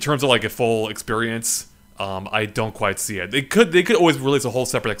 But in terms of like a full experience, I don't quite see it. They could always release a whole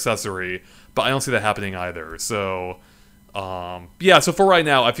separate accessory, but I don't see that happening either. So so for right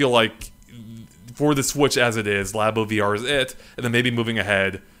now, I feel like for the Switch as it is, Labo VR is it, and then maybe moving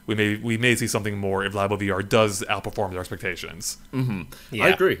ahead, we may see something more if Labo VR does outperform their expectations. Mm-hmm. Yeah. I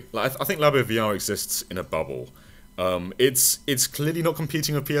agree. Like, I think Labo VR exists in a bubble. It's clearly not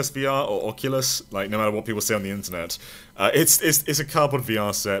competing with PSVR or Oculus. Like, no matter what people say on the internet, it's a cardboard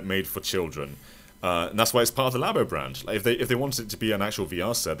VR set made for children, and that's why it's part of the Labo brand. Like, if they wanted it to be an actual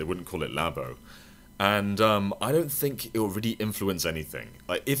VR set, they wouldn't call it Labo. And I don't think it will really influence anything.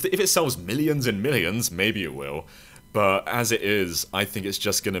 Like, if it sells millions and millions, maybe it will. But as it is, I think it's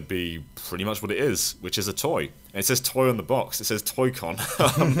just going to be pretty much what it is, which is a toy. And it says toy on the box. It says Toy-Con.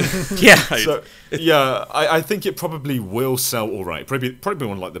 Yeah. So, yeah, I think it probably will sell all right. Probably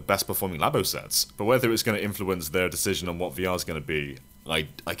one of like the best performing Labo sets. But whether it's going to influence their decision on what VR is going to be, I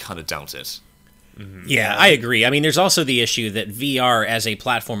kind of doubt it. Mm-hmm. Yeah, I agree. I mean, there's also the issue that VR as a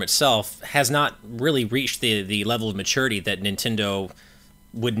platform itself has not really reached the level of maturity that Nintendo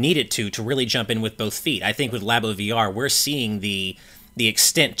would need it to really jump in with both feet. I think with Labo VR, we're seeing the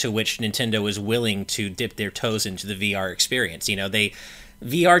extent to which Nintendo is willing to dip their toes into the VR experience.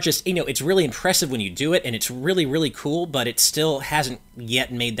 VR just, it's really impressive when you do it, and it's really, really cool, but it still hasn't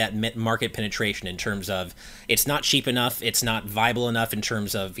yet made that market penetration in terms of it's not cheap enough, it's not viable enough in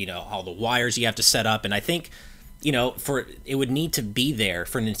terms of, all the wires you have to set up, and I think, it would need to be there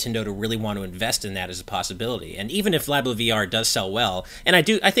for Nintendo to really want to invest in that as a possibility. And even if Labo VR does sell well, and I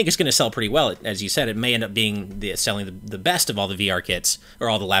think it's going to sell pretty well, as you said, it may end up being selling the best of all the VR kits, or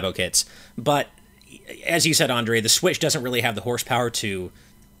all the Labo kits, but as you said, Andre, the Switch doesn't really have the horsepower to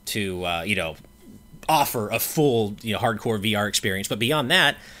offer a full, hardcore VR experience. But beyond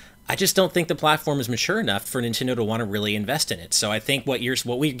that, I just don't think the platform is mature enough for Nintendo to want to really invest in it. So I think what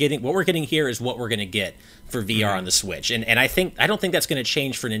we're getting here is what we're going to get for VR on the Switch. And I don't think that's going to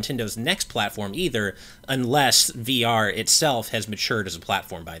change for Nintendo's next platform either, unless VR itself has matured as a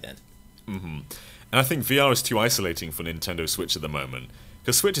platform by then. Mm-hmm. And I think VR is too isolating for Nintendo Switch at the moment.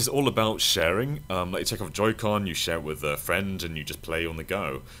 Because Switch is all about sharing. Like, you take off Joy-Con, you share it with a friend, and you just play on the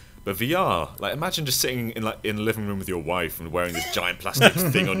go. But VR, like, imagine just sitting in a living room with your wife and wearing this giant plastic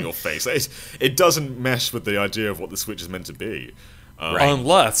thing on your face. Like, it doesn't mesh with the idea of what the Switch is meant to be. Right.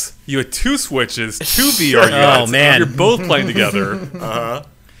 Unless you had two Switches, two VR units, oh man, you're both playing together.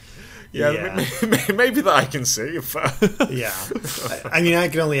 Yeah. Maybe that I can see. Yeah, I mean, I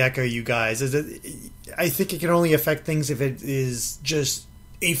can only echo you guys. I think it can only affect things if it is just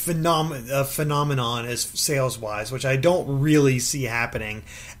a phenomenon as sales-wise, which I don't really see happening.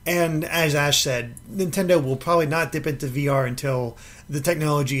 And as Ash said, Nintendo will probably not dip into VR until the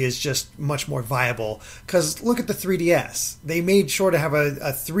technology is just much more viable. Because look at the 3DS. They made sure to have a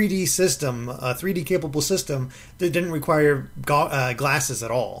 3D system, a 3D capable system that didn't require glasses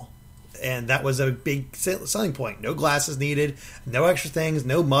at all. And that was a big selling point. No glasses needed, no extra things,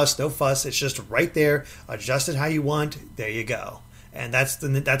 no muss, no fuss. It's just right there, adjusted how you want. There you go. And that's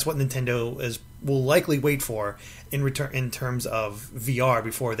what Nintendo will likely wait for in terms of VR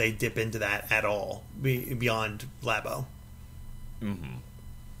before they dip into that at all beyond Labo. Mm-hmm.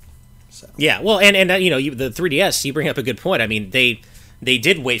 So. Yeah, well, and the 3DS, you bring up a good point. I mean, they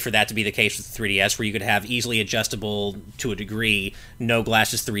did wait for that to be the case with the 3DS, where you could have easily adjustable, to a degree, no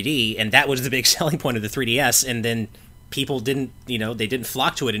glasses 3D, and that was the big selling point of the 3DS, and then people didn't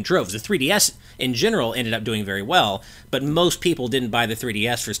flock to it in droves. The 3DS, in general, ended up doing very well, but most people didn't buy the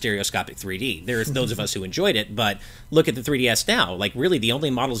 3DS for stereoscopic 3D. There's those of us who enjoyed it, but look at the 3DS now. Like, really, the only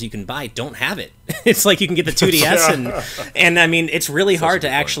models you can buy don't have it. It's like you can get the 2DS, and I mean, it's really hard to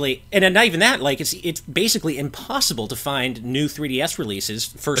actually, and not even that, like, it's basically impossible to find new 3DS releases,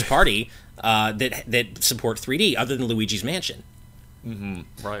 first party, that support 3D, other than Luigi's Mansion.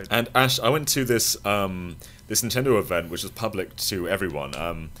 Mm-hmm. Right. And Ash, I went to this Nintendo event, which was public to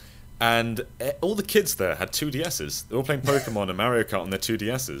everyone, and all the kids there had 2DSs. They were all playing Pokemon and Mario Kart on their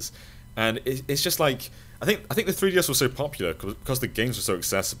 2DSs, and it's just like, I think the 3DS was so popular because the games were so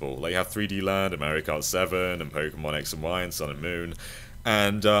accessible. Like, you have 3D Land and Mario Kart 7 and Pokemon X and Y and Sun and Moon,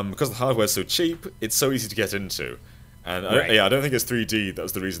 and because the hardware is so cheap, it's so easy to get into. And I don't think it's 3D that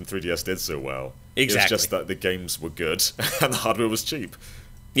was the reason 3DS did so well. Exactly. It was just that the games were good and the hardware was cheap.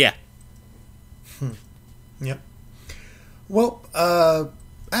 Yeah. Yep. Well,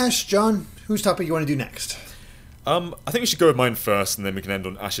 Ash, John, whose topic you want to do next? I think we should go with mine first, and then we can end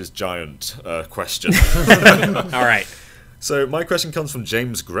on Ash's giant question. All right. So my question comes from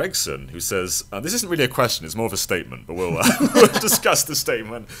James Gregson, who says, this isn't really a question, it's more of a statement, but we'll discuss the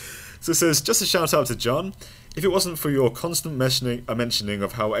statement. So it says, just a shout out to John. If it wasn't for your constant mentioning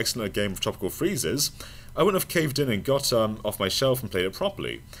of how excellent a game of Tropical Freeze is, I wouldn't have caved in and got off my shelf and played it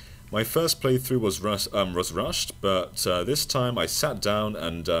properly. My first playthrough was rushed, but this time I sat down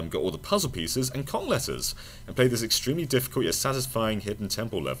and got all the puzzle pieces and Kong letters, and played this extremely difficult yet satisfying hidden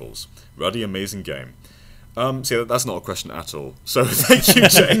temple levels. Ruddy, amazing game. See, that's not a question at all. So thank you,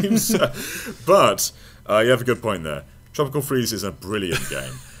 James. But you have a good point there. Tropical Freeze is a brilliant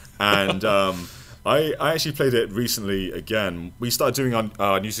game, and I actually played it recently again. We started doing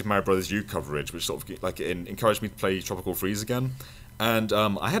our New Super Mario Bros. U coverage, which sort of encouraged me to play Tropical Freeze again. And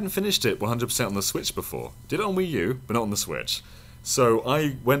I hadn't finished it 100% on the Switch before. Did it on Wii U, but not on the Switch. So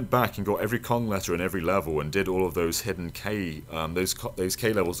I went back and got every Kong letter in every level and did all of those hidden K, those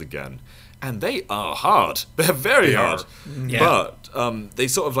K levels again. And they are hard. They're very hard. Yeah. But they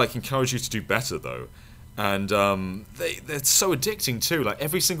sort of encourage you to do better though. And they're so addicting too. Like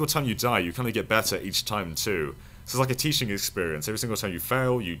every single time you die, you kind of get better each time too. So it's like a teaching experience. Every single time you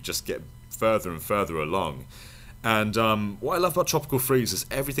fail, you just get further and further along. And what I love about Tropical Freeze is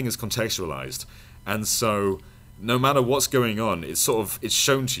everything is contextualized. And so no matter what's going on, it's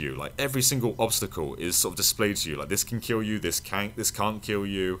shown to you. Like every single obstacle is sort of displayed to you. Like this can kill you, this can't kill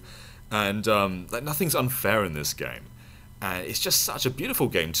you. And nothing's unfair in this game. And it's just such a beautiful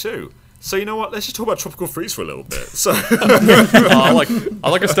game too. So you know what? Let's just talk about Tropical Freeze for a little bit. So I like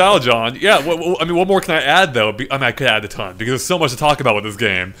your style, John. Yeah. What more can I add though? I could add a ton because there's so much to talk about with this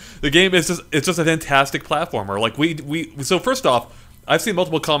game. The game is just a fantastic platformer. So first off, I've seen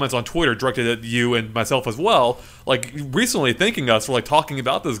multiple comments on Twitter directed at you and myself as well, recently thanking us for talking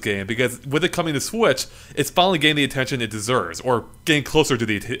about this game because with it coming to Switch, it's finally getting the attention it deserves, or getting closer to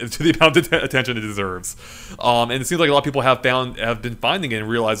the amount of attention it deserves. And it seems like a lot of people have been finding it and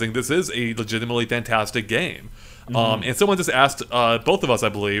realizing this is a legitimately fantastic game. And someone just asked both of us, I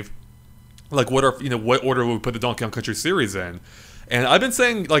believe, what order we would put the Donkey Kong Country series in. And I've been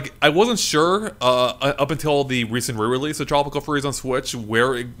saying, I wasn't sure up until the recent re-release of Tropical Freeze on Switch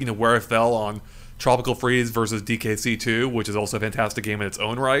where I fell on Tropical Freeze versus DKC 2, which is also a fantastic game in its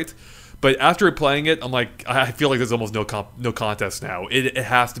own right. But after playing it, I'm I feel like there's almost no contest now. It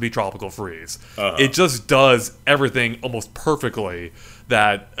has to be Tropical Freeze. It just does everything almost perfectly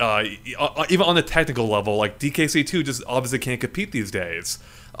that, even on the technical level, DKC 2 just obviously can't compete these days.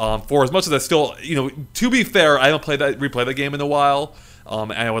 For as much as I still, to be fair, I haven't replay that game in a while,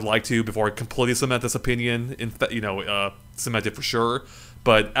 and I would like to before I completely cement this opinion, cement it for sure.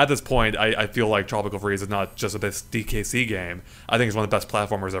 But at this point, I feel like Tropical Freeze is not just the best DKC game. I think it's one of the best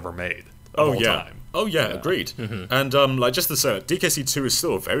platformers ever made of all time. Oh yeah, agreed. Mm-hmm. And just to say, DKC 2 is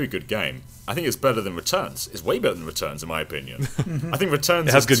still a very good game. I think it's better than Returns. It's way better than Returns, in my opinion. I think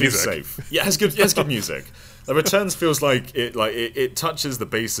Returns is too safe. Yeah, it has good music. Returns feels like it touches the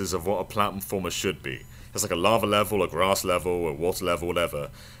bases of what a platformer should be. It's like a lava level, a grass level, a water level,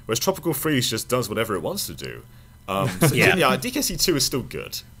 whatever. Whereas Tropical Freeze just does whatever it wants to do. DKC 2 is still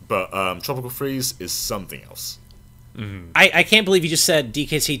good, but Tropical Freeze is something else. Mm-hmm. I can't believe you just said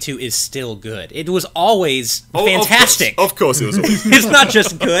DKC 2 is still good. It was always fantastic. Of course it was always. It's not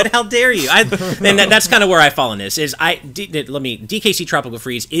just good. How dare you? And that's kind of where I fall in this. DKC Tropical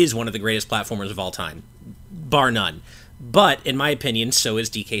Freeze is one of the greatest platformers of all time, bar none. But, in my opinion, so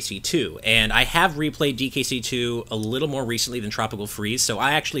is DKC 2. And I have replayed DKC 2 a little more recently than Tropical Freeze, so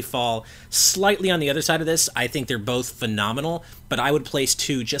I actually fall slightly on the other side of this. I think they're both phenomenal, but I would place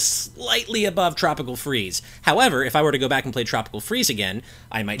 2 just slightly above Tropical Freeze. However, if I were to go back and play Tropical Freeze again,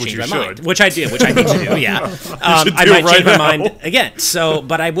 I might change my mind. Which I need to do, yeah. I might change my mind again. So,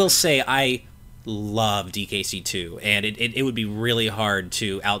 but I will say I love DKC 2, and it would be really hard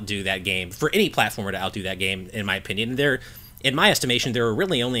to outdo that game, for any platformer to outdo that game, in my opinion. In my estimation, there are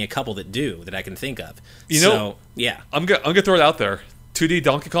really only a couple that do, that I can think of. Yeah. I'm gonna throw it out there. 2D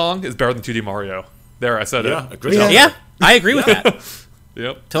Donkey Kong is better than 2D Mario. There, I said it. Agreed. Yeah, I agree with that.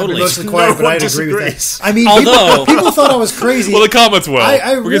 Yep. Totally. I'm mostly quiet, but I'd agree with that. I mean, although people thought I was crazy. Well, the comments will.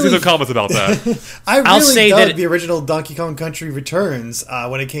 We're going to see some comments about that. I really dug the original Donkey Kong Country Returns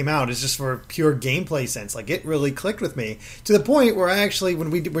when it came out. It's just for pure gameplay sense. It really clicked with me. To the point where I actually,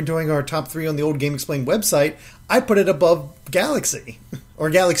 when we were doing our top 3 on the old Game Explained website, I put it above Galaxy. Or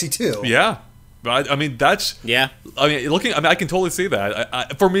Galaxy 2. Yeah. I mean, that's... Yeah. I can totally see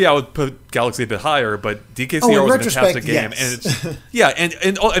that. For me, I would put Galaxy a bit higher, but DKCR was a fantastic game. Yes. And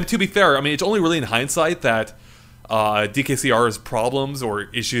it's, and to be fair, it's only really in hindsight that DKCR's problems or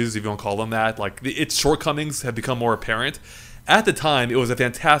issues, if you want to call them that, like its shortcomings have become more apparent. At the time, it was a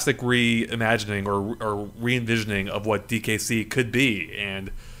fantastic reimagining or re-envisioning of what DKC could be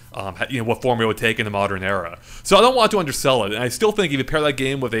and what form it would take in the modern era. So I don't want to undersell it, and I still think if you pair that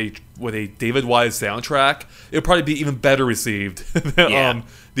game with a David Wise soundtrack, it would probably be even better received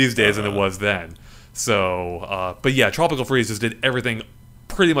these days than it was then. So, but yeah, Tropical Freeze just did everything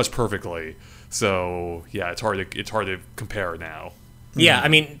pretty much perfectly. So yeah, it's hard to compare now. Yeah, I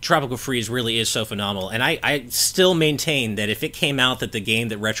mean, Tropical Freeze really is so phenomenal, and I still maintain that if it came out that the game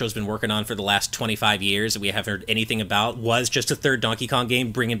that Retro's been working on for the last 25 years that we haven't heard anything about was just a third Donkey Kong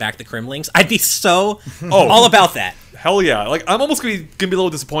game bringing back the Kremlings, I'd be so all about that. Hell yeah. Like, I'm almost gonna be a little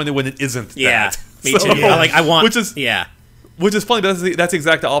disappointed when it isn't that. Me too. Yeah. I want... Which is funny, but that's the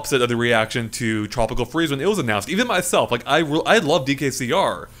exact opposite of the reaction to Tropical Freeze when it was announced. Even myself, like, I love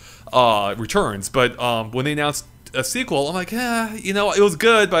DKCR Returns, but when they announced a sequel, I'm like, it was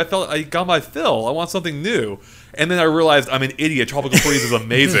good, but I felt I got my fill. I want something new. And then I realized I'm an idiot. Tropical Freeze is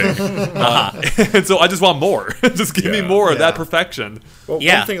amazing. And so I just want more. Just give me more of that perfection. Well,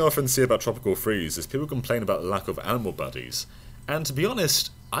 one thing I often see about Tropical Freeze is people complain about the lack of animal buddies. And to be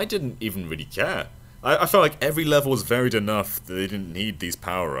honest, I didn't even really care. I felt like every level was varied enough that they didn't need these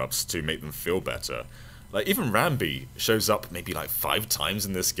power-ups to make them feel better. Like, even Rambi shows up maybe like 5 times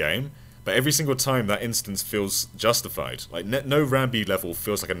in this game, but every single time that instance feels justified. Like, no Rambi level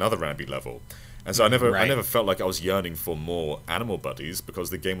feels like another Rambi level. And so I never felt like I was yearning for more animal buddies because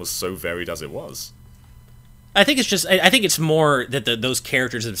the game was so varied as it was. I think it's more that those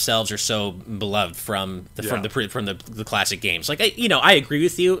characters themselves are so beloved from the classic games. Like, I agree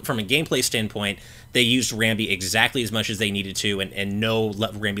with you from a gameplay standpoint. They used Rambi exactly as much as they needed to, and no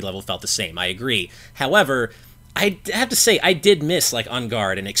Rambi level felt the same. I agree. However, I have to say, I did miss, like, On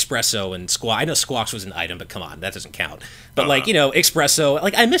Guard and Espresso and Squawk. I know Squawks was an item, but come on, that doesn't count. But, Espresso,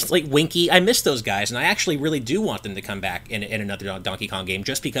 like, I missed, like, Winky, I missed those guys, and I actually really do want them to come back in another Donkey Kong game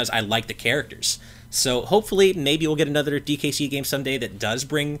just because I like the characters. So, hopefully, maybe we'll get another DKC game someday that does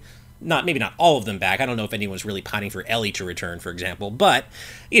bring, maybe not all of them back. I don't know if anyone's really pining for Ellie to return, for example, but,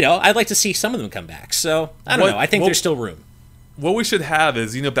 I'd like to see some of them come back. So, I don't know, I think there's still room. What we should have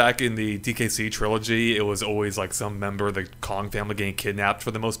is, back in the DKC trilogy, it was always like some member of the Kong family getting kidnapped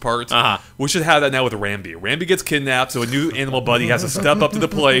for the most part. We should have that now with Rambi. Rambi gets kidnapped, so a new animal buddy has to step up to the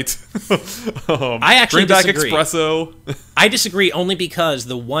plate. I actually bring back disagree. Espresso. I disagree only because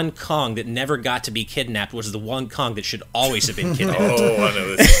the one Kong that never got to be kidnapped was the one Kong that should always have been kidnapped. Oh, I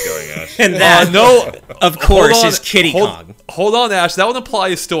know this is going, Ash. And that, of course, is Kiddy Kong. Hold on, Ash. That one apply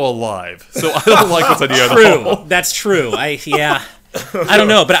is still alive, so I don't like this idea at all. That's true. I don't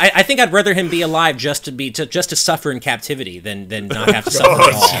know, but I think I'd rather him be alive just to suffer in captivity than not have to suffer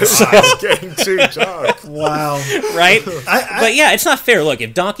at all. It's getting too dark. Wow. Right? But yeah, it's not fair. Look,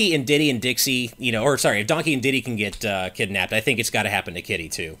 if Donkey and Diddy and Dixie, if Donkey and Diddy can get kidnapped, I think it's got to happen to Kiddy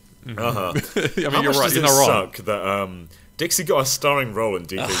too. Uh-huh. I mean, How you're much right. does You're it not wrong. suck that Dixie got a starring role in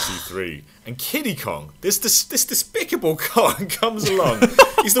DKC 3, and Kiddy Kong, this despicable Kong, comes along.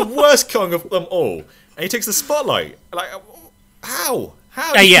 He's the worst Kong of them all, and he takes the spotlight. Like, how?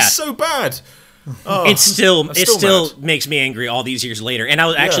 He's so bad. Oh, it still makes me angry all these years later. And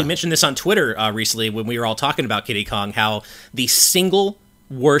I actually mentioned this on Twitter recently when we were all talking about Kiddy Kong, how the single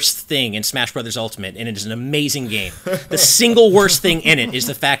worst thing in Smash Bros. Ultimate, and it is an amazing game, the single worst thing in it is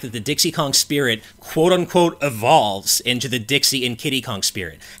the fact that the Dixie Kong spirit, quote-unquote, evolves into the Dixie and Kiddy Kong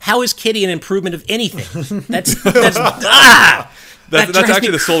spirit. How is Kiddy an improvement of anything? That's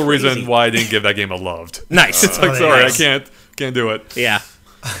actually the sole reason why I didn't give that game a loved. Nice. It's like, sorry, nice. I can't do it. Yeah.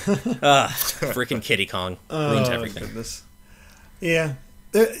 Freaking Kiddy Kong ruins everything. Goodness. Yeah.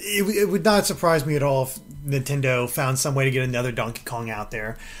 It would not surprise me at all if Nintendo found some way to get another Donkey Kong out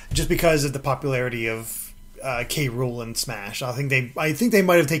there, just because of the popularity of K. Rool and Smash. I think they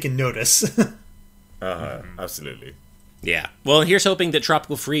might have taken notice. Absolutely. Yeah. Well, here's hoping that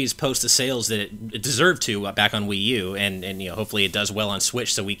Tropical Freeze posts the sales that it deserved to back on Wii U, and hopefully it does well on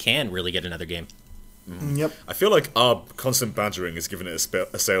Switch, so we can really get another game. Yep. I feel like our constant badgering has given it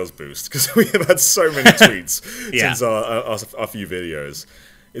a sales boost because we have had so many tweets since our few videos.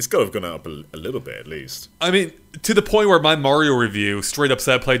 It's got to have gone up a little bit at least. I mean, to the point where my Mario review straight up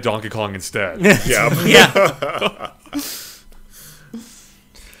said I played Donkey Kong instead. Yeah.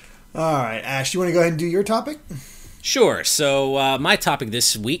 All right, Ash, you want to go ahead and do your topic? Sure. So my topic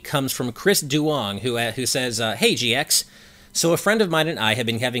this week comes from Chris Duong, who says, "Hey GX, So a friend of mine and I have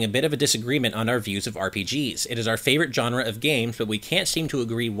been having a bit of a disagreement on our views of RPGs. It is our favorite genre of games, but we can't seem to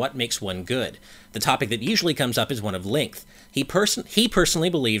agree what makes one good. The topic that usually comes up is one of length. He personally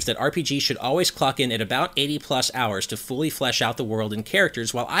believes that RPGs should always clock in at about 80 plus hours to fully flesh out the world and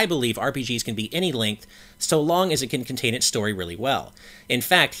characters, while I believe RPGs can be any length so long as it can contain its story really well. In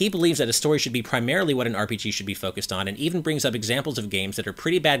fact, he believes that a story should be primarily what an RPG should be focused on, and even brings up examples of games that are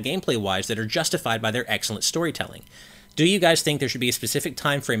pretty bad gameplay-wise that are justified by their excellent storytelling. Do you guys think there should be a specific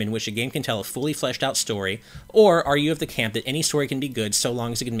time frame in which a game can tell a fully fleshed out story, or are you of the camp that any story can be good so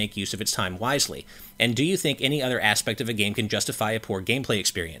long as it can make use of its time wisely? And do you think any other aspect of a game can justify a poor gameplay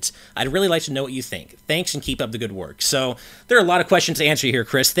experience? I'd really like to know what you think. Thanks, and keep up the good work. So there are a lot of questions to answer here,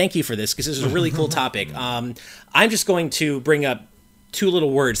 Chris. Thank you for this, because this is a really cool topic. I'm just going to bring up two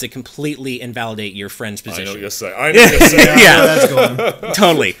little words that completely invalidate your friend's position. I know what you're saying. I know what you're saying. Yeah, That's going.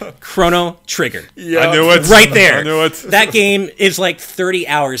 totally. Chrono Trigger. Yeah. I knew it. Right there. I knew it. That game is like 30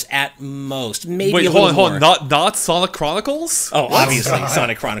 hours at most. Maybe Wait, a hold little on, more. not Sonic Chronicles? Oh, obviously,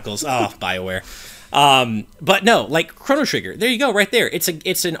 Sonic Chronicles. Oh, BioWare. But no, like Chrono Trigger. There you go, right there. It's an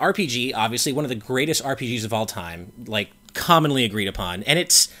RPG, obviously one of the greatest RPGs of all time, like commonly agreed upon. And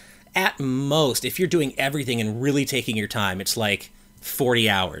it's at most, if you're doing everything and really taking your time, it's like 40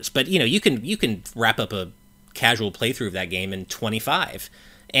 hours. But you can wrap up a casual playthrough of that game in 25.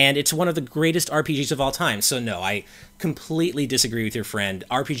 And it's one of the greatest RPGs of all time. So no, I completely disagree with your friend.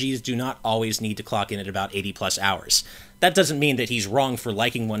 RPGs do not always need to clock in at about 80 plus hours. That doesn't mean that he's wrong for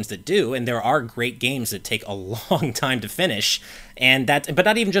liking ones that do, and there are great games that take a long time to finish, but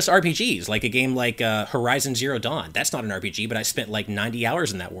not even just RPGs, like a game like Horizon Zero Dawn. That's not an RPG, but I spent like 90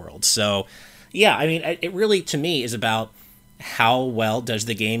 hours in that world. So yeah, I mean, it really, to me, is about how well does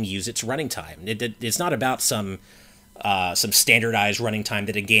the game use its running time. It's not about some standardized running time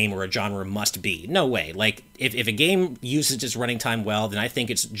that a game or a genre must be. No way. Like, if a game uses its running time well, then I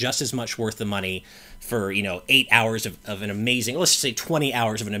think it's just as much worth the money for, 8 hours of an amazing, let's just say 20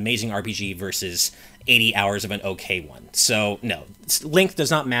 hours of an amazing RPG versus 80 hours of an okay one. So, no, length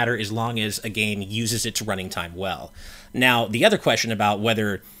does not matter as long as a game uses its running time well. Now, the other question about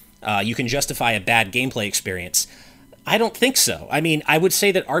whether you can justify a bad gameplay experience, I don't think so. I mean, I would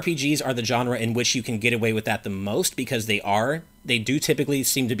say that RPGs are the genre in which you can get away with that the most, because they do typically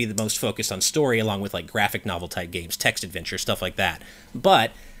seem to be the most focused on story, along with like graphic novel type games, text adventure, stuff like that.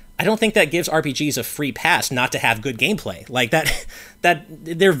 But I don't think that gives RPGs a free pass not to have good gameplay. Like that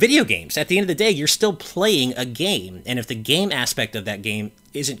they're video games. At the end of the day, you're still playing a game, and if the game aspect of that game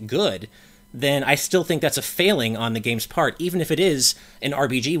isn't good, then I still think that's a failing on the game's part, even if it is an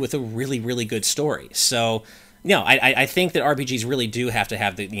RPG with a really, really good story. So no, I think that RPGs really do have to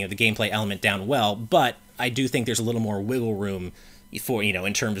have the gameplay element down well, but I do think there's a little more wiggle room for,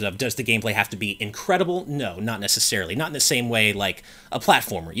 in terms of, does the gameplay have to be incredible? No, not necessarily. Not in the same way like a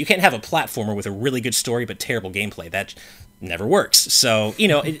platformer. You can't have a platformer with a really good story but terrible gameplay. That never works. So,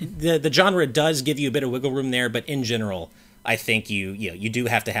 the genre does give you a bit of wiggle room there, but in general, I think you do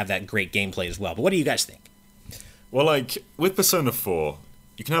have to have that great gameplay as well. But what do you guys think? Well, like, with Persona 4,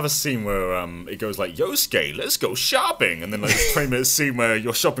 you can have a scene where it goes like, Yosuke, let's go shopping! And then like a 20-minute scene where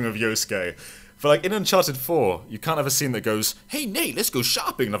you're shopping with Yosuke. But like in Uncharted 4, you can't have a scene that goes, hey Nate, let's go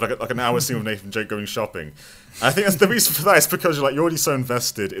shopping! And have like an hour scene with Nathan Drake going shopping. And I think that's the reason for that is because you're already so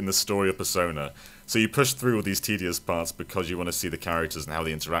invested in the story of Persona. So you push through all these tedious parts because you want to see the characters and how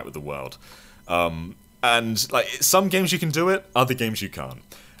they interact with the world. And like some games you can do it, other games you can't.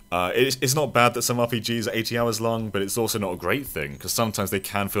 It's not bad that some RPGs are 80 hours long, but it's also not a great thing, because sometimes they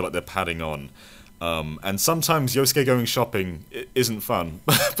can feel like they're padding on. And sometimes Yosuke going shopping isn't fun.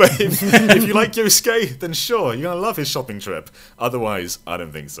 But if you like Yosuke, then sure, you're going to love his shopping trip. Otherwise, I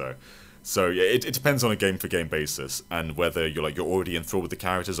don't think so. So yeah, it depends on a game-for-game basis, and whether you're already enthralled with the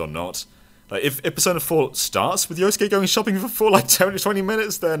characters or not. Like if Persona 4 starts with Yosuke going shopping for like 20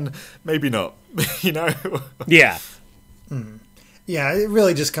 minutes, then maybe not. Yeah. Yeah, it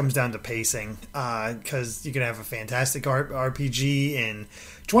really just comes down to pacing, because you can have a fantastic RPG in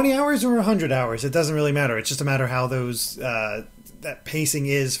 20 hours or 100 hours. It doesn't really matter. It's just a matter how that pacing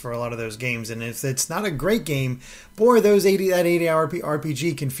is for a lot of those games. And if it's not a great game, boy, that 80-hour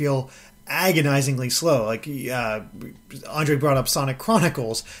RPG can feel agonizingly slow. Like Andre brought up Sonic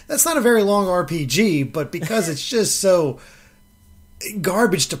Chronicles. That's not a very long RPG, but because it's just so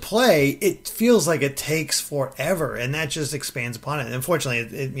garbage to play, it feels like it takes forever, and that just expands upon it. And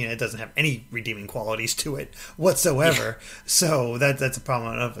unfortunately, it doesn't have any redeeming qualities to it whatsoever. So that's a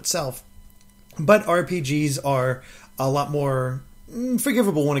problem in and of itself. But RPGs are a lot more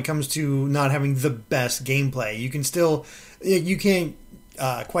forgivable when it comes to not having the best gameplay. You can't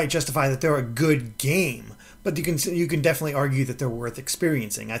quite justify that they're a good game, but you can definitely argue that they're worth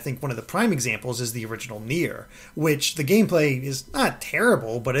experiencing. I think one of the prime examples is the original Nier, which the gameplay is not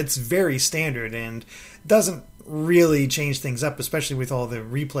terrible, but it's very standard and doesn't really change things up, especially with all the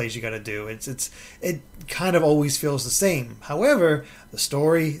replays you got to do. It kind of always feels the same. However, the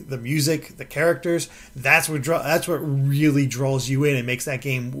story, the music, the characters, that's what really draws you in and makes that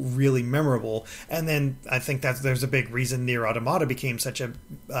game really memorable. And then I think there's a big reason Nier Automata became such a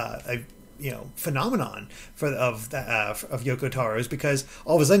phenomenon of Yoko Taro's, because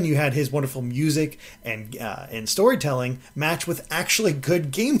all of a sudden you had his wonderful music and storytelling match with actually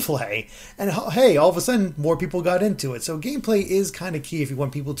good gameplay, and hey, all of a sudden more people got into it. So gameplay is kind of key if you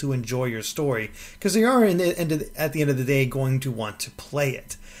want people to enjoy your story, because they are at the end of the day going to want to play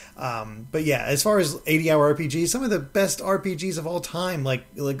it. But yeah, as far as 80-hour RPGs, some of the best RPGs of all time, like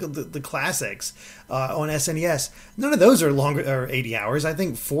the classics on SNES, none of those are longer or 80 hours. I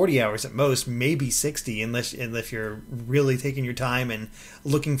think 40 hours at most, maybe 60, unless you're really taking your time and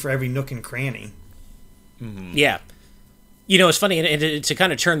looking for every nook and cranny. Mm-hmm. Yeah. It's funny, and to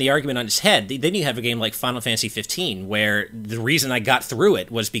kind of turn the argument on its head, then you have a game like Final Fantasy 15, where the reason I got through it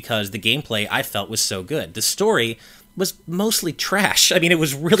was because the gameplay I felt was so good. The story was mostly trash. I mean, it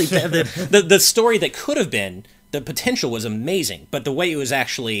was really bad. The story that could have been, the potential was amazing, but the way it was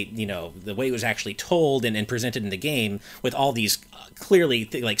actually, told and presented in the game, with all these clearly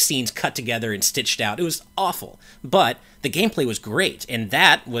scenes cut together and stitched out, it was awful. But the gameplay was great, and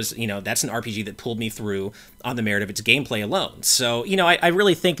that was, that's an RPG that pulled me through on the merit of its gameplay alone. So, I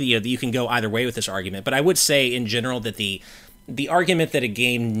really think that you can go either way with this argument, but I would say in general that the argument that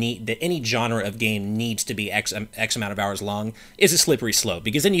that any genre of game needs to be X amount of hours long is a slippery slope,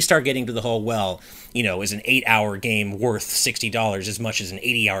 because then you start getting to the whole, is an 8-hour game worth $60 as much as an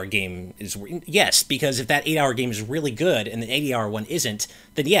 80-hour game is? Yes, because if that 8-hour game is really good and the 80-hour one isn't,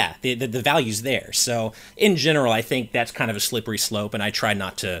 then yeah, the value's there. So in general, I think that's kind of a slippery slope, and I try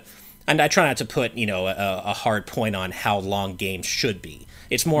not to put, a hard point on how long games should be.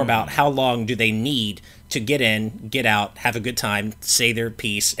 It's more about how long do they need to get in, get out, have a good time, say their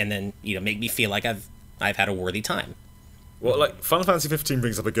piece, and then make me feel like I've had a worthy time. Well, Final Fantasy 15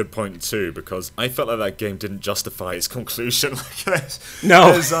 brings up a good point too, because I felt like that game didn't justify its conclusion.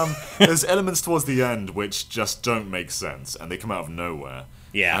 No, there's elements towards the end which just don't make sense, and they come out of nowhere.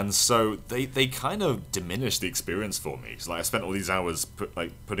 Yeah, and so they kind of diminish the experience for me. Cause, I spent all these hours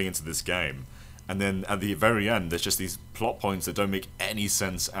putting into this game, and then at the very end, there's just these plot points that don't make any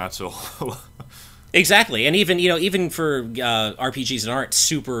sense at all. Exactly, and even for RPGs that aren't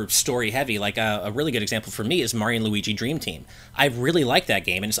super story heavy, like a really good example for me is Mario & Luigi Dream Team. I really like that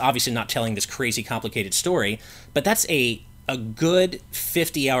game, and it's obviously not telling this crazy complicated story, but that's a good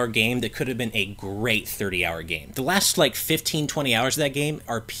 50-hour game that could have been a great 30-hour game. The last 15, 20 hours of that game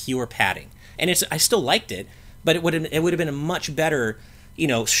are pure padding, and I still liked it, but it would have been a much better,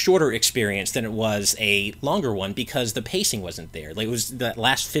 shorter experience than it was a longer one, because the pacing wasn't there. It was that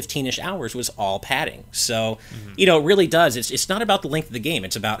last 15-ish hours was all padding. So, it really does. It's not about the length of the game.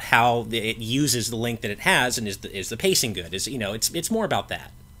 It's about how it uses the length that it has, and is the pacing good? It's more about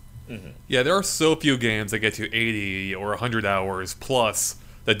that. Mm-hmm. Yeah, there are so few games that get to 80 or 100 hours plus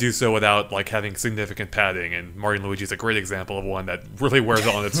that do so without having significant padding, and Mario & Luigi is a great example of one that really wears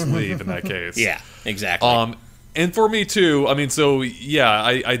on its sleeve in that case. Yeah, exactly. And for me too, I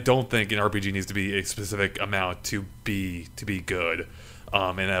don't think an RPG needs to be a specific amount to be good,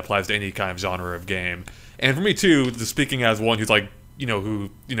 and that applies to any kind of genre of game. And for me too, speaking as one who's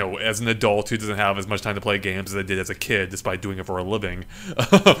as an adult who doesn't have as much time to play games as I did as a kid, despite doing it for a living,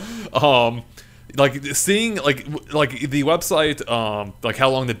 seeing the website, How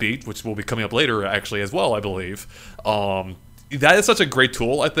Long to Beat, which will be coming up later actually as well, I believe. That is such a great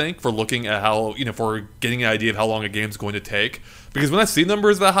tool, I think, for looking at how, for getting an idea of how long a game's going to take. Because when I see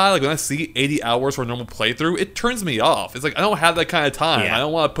numbers that high, when I see 80 hours for a normal playthrough, it turns me off. It's I don't have that kind of time. Yeah. I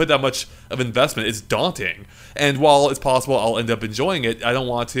don't want to put that much of investment. It's daunting. And while it's possible I'll end up enjoying it, I don't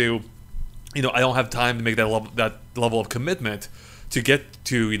want to, I don't have time to make that level of commitment to get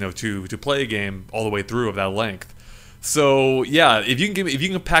to, to play a game all the way through of that length. So yeah, if you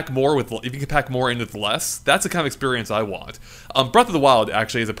can pack more in with less, that's the kind of experience I want. Breath of the Wild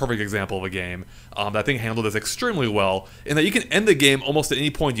actually is a perfect example of a game that I think handled this extremely well, in that you can end the game almost at any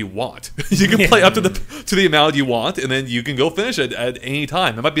point you want. You can play up to the amount you want, and then you can go finish it at any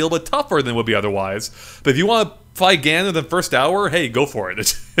time. It might be a little bit tougher than it would be otherwise, but if you want to fight Ganon in the first hour, hey, go for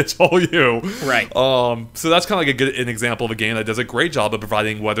it. It's all you. Right. So that's kind of an example of a game that does a great job of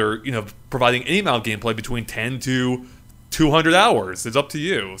providing any amount of gameplay between 10 to 200 hours. It's up to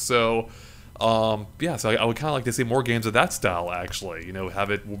you. So, Yeah, so I would kind of like to see more games of that style. Actually, have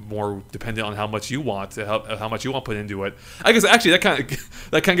it more dependent on how much you want how much you want put into it. I guess actually that kind of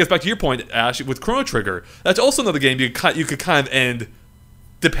gets back to your point, Ash, with Chrono Trigger. That's also another game you could kind of end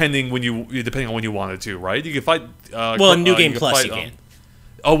depending on when you wanted to, right? You could fight. Well, in New Game Plus, you can.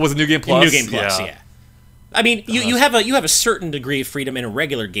 Oh, was it New Game Plus? New Game Plus, yeah. I mean, you have a certain degree of freedom in a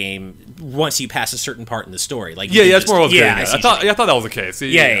regular game once you pass a certain part in the story. Like that's more what I was getting at. I thought that was the case.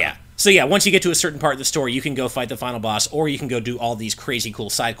 Yeah. So yeah, once you get to a certain part of the story, you can go fight the final boss, or you can go do all these crazy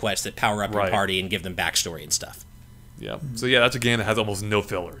cool side quests that power up your party and give them backstory and stuff. Yeah. So yeah, that's a game that has almost no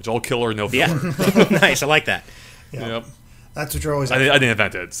filler. It's all killer, no filler. Yeah. Nice. I like that. Yep. That's what you're always. I didn't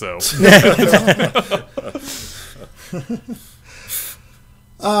invent it, so.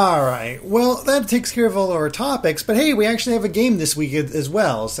 All right. Well, that takes care of all our topics. But hey, we actually have a game this week as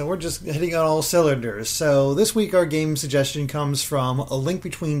well, so we're just hitting on all cylinders. So this week, our game suggestion comes from A Link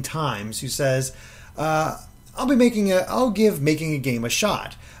Between Times, who says, "I'll give making a game a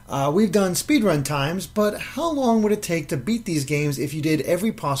shot. We've done speedrun times, but how long would it take to beat these games if you did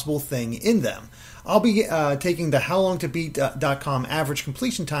every possible thing in them? I'll be taking the howlongtobeat.com average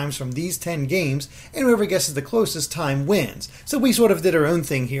completion times from these 10 games, and whoever guesses the closest time wins." So we sort of did our own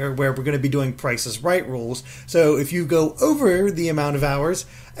thing here, where we're going to be doing Price is Right rules. So if you go over the amount of hours,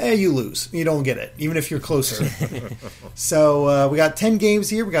 you lose. You don't get it, even if you're closer. So we got 10 games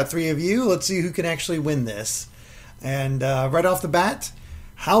here. We got 3 of you. Let's see who can actually win this. And right off the bat,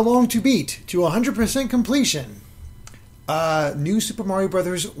 how long to beat to 100% completion? New Super Mario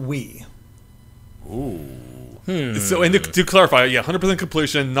Brothers Wii. Ooh. So, and to clarify, 100%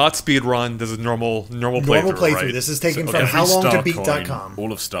 completion, not speed run. This is normal playthrough. Right? This is taken from howlongtobeat.com.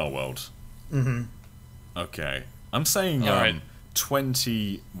 All of Star World. Mm-hmm. Okay. I'm saying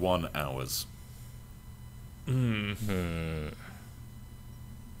 21 hours.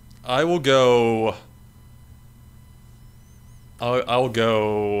 I will go... I'll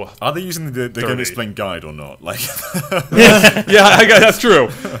go... Are they using the Game Explain guide or not? Like, I guess that's true.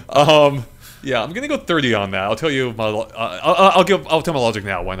 Yeah, I'm gonna go 30 on that. I'll tell you my. I'll tell my logic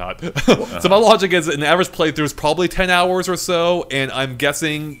now. Why not? So my logic is an average playthrough is probably 10 hours or so, and I'm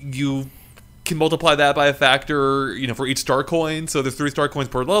guessing you can multiply that by a factor, for each star coin. So there's 3 star coins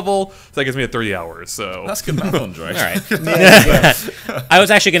per level, so that gives me 30 hours. So that's good math, Andre. All right. I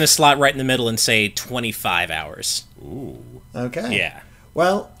was actually going to slot right in the middle and say 25 hours. Ooh. Okay. Yeah.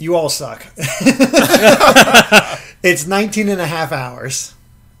 Well, you all suck. It's 19 and a half hours.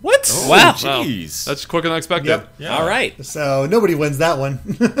 What? Oh, wow. Jeez. That's quicker than I expected. Yep. Yeah. All right. So nobody wins that one.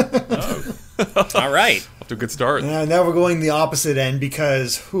 All right. Off to a good start. Now we're going the opposite end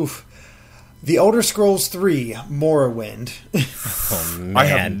because, The Elder Scrolls 3 Morrowind. Oh, man. I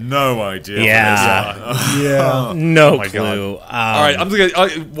have no idea. Yeah. No my clue. All right, I'm going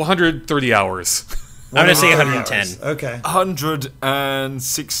to 130 hours. I'm going to say 110. Okay.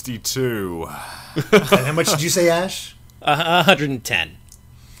 162. And how much did you say, Ash? 110.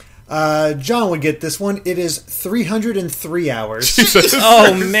 John would get this one. It is 303 hours.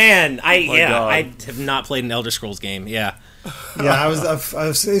 Oh man, I God. have not played an Elder Scrolls game. Yeah, Yeah, I was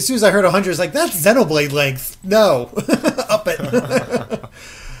as soon as I heard 100, I was like, that's Xenoblade length. No, up it.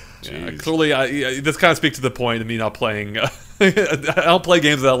 Clearly, this kind of speaks to the point of me not playing. I don't play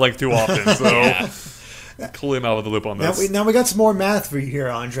games of that length too often, so clearly I'm out of the loop on this. Now we got some more math for you here,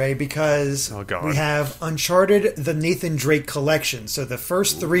 Andre, because we have Uncharted: The Nathan Drake Collection. So the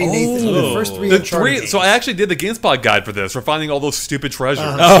first 3 Uncharted games. So I actually did the GameSpot guide for this, for finding all those stupid treasures.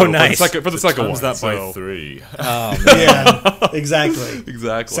 Oh, nice. For the second one. Times that by 3. oh, Yeah, exactly.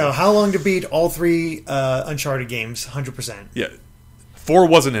 Exactly. So how long to beat all 3 Uncharted games? 100%. Yeah. 4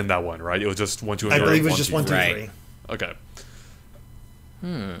 wasn't in that one, right? It was just 1, 2, and 3. I believe it was just 1, 2, 3. Right. Okay.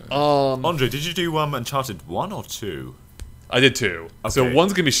 Andre, did you do Uncharted 1 or 2? I did 2. Okay. So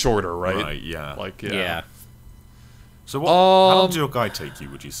 1's gonna be shorter, right? Right, yeah. yeah. So how long did your guide take you,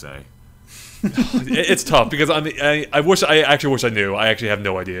 would you say? It's tough because I actually wish I knew. I actually have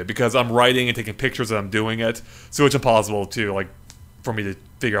no idea because I'm writing and taking pictures as I'm doing it, so it's impossible to for me to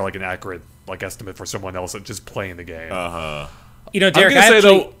figure out an accurate estimate for someone else that's just playing the game. Derek,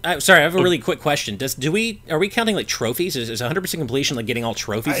 sorry, I have a really quick question. Are we counting trophies? Is 100% completion getting all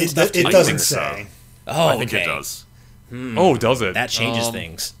trophies and stuff? It doesn't say. Oh, I think okay. it does. Oh, does it? That changes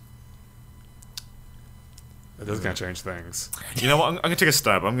things. It does kind of change things. You know what? I'm going to take a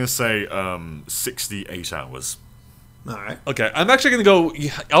stab. I'm going to say 68 hours. All right. Okay, I'm actually going to go...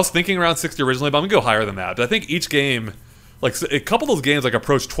 I was thinking around 60 originally, but I'm going to go higher than that. But I think each game... a couple of those games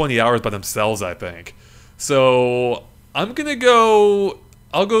approach 20 hours by themselves, I think. So... I'm going to go...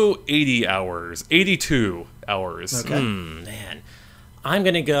 I'll go 80 hours. 82 hours. Okay. Man. I'm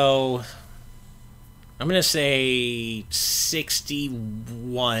going to go I'm going to say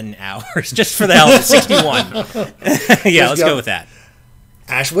 61 hours, just for the hell of it. 61. Yeah, let's go with that.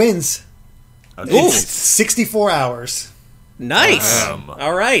 Ash wins. Ooh. It's 64 hours. Nice.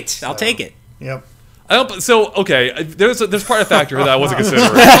 All right, I'll take it. Yep. Okay, there's part of the factor that I wasn't considering.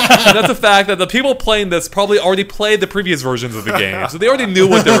 And that's the fact that the people playing this probably already played the previous versions of the game, so they already knew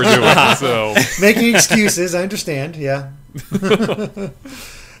what they were doing. So Making excuses, I understand, yeah.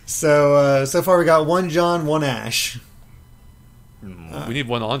 So far we got one John, one Ash. we need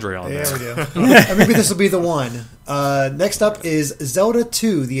one Andre on Yeah, there. we do. Maybe this will be the one. Next up is Zelda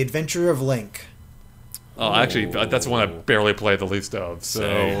 2, The Adventure of Link. Oh, actually, that's the one I barely played the least of.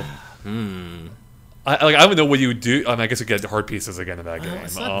 So, Same. I don't even know what you would do. I guess you get hard pieces again in that game.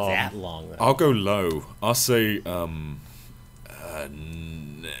 It's not that long, though. I'll go low. I'll say 11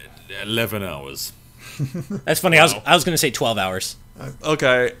 hours. That's funny. I was going to say 12 hours.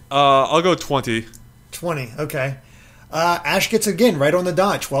 Okay, I'll go 20. 20, okay. Ash gets again right on the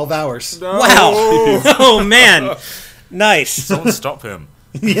dot, 12 hours. Wow. Oh, man. Nice. Someone stop him.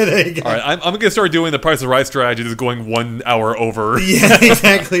 Yeah, there you go. All right, I'm going to start doing the Price is Right strategy, just going 1 hour over. Yeah,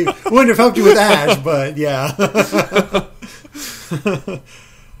 exactly. Wouldn't have helped you with Ash, but yeah.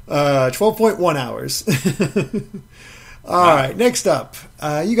 12.1 hours. All right, next up.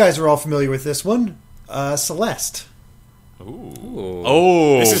 You guys are all familiar with this one. Celeste.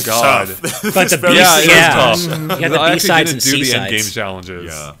 Oh, This is God. tough. But the Yeah, B-sides, it is yeah. tough. You got the I actually B-sides didn't and do the end game C-sides.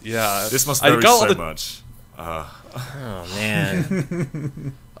 challenges. Yeah. This must I vary got all so the- much. Oh,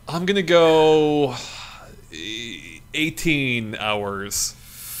 man. I'm going to go 18 hours.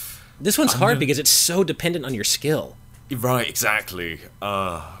 This one's hard because it's so dependent on your skill. Right, exactly.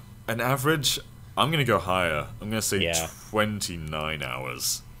 An average, I'm going to go higher. I'm going to say Yeah. 29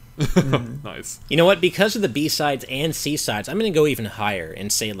 hours. Nice. You know what? Because of the B-sides and C-sides, I'm going to go even higher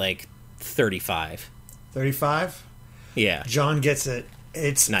and say, 35. 35? Yeah. John gets it.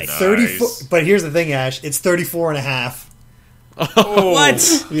 It's Nice. 34. Nice. But here's the thing, Ash. It's 34 and a half.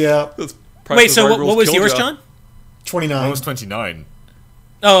 What? Yeah. Those Price Wait, is so Right what rules was killed yours, ya. John? 29. I was 29.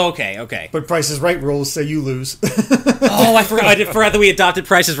 Oh, okay. But Price is Right rules, so you lose. Oh, I forgot that we adopted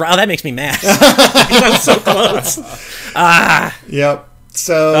Prices Right. Oh, that makes me mad. I was so close. Yep.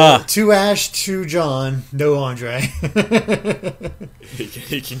 So, Ah. 2 Ash, 2 John, no Andre.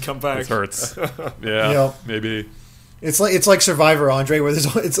 He can come back. It hurts. Yeah, Yep. maybe. It's like Survivor, Andre, where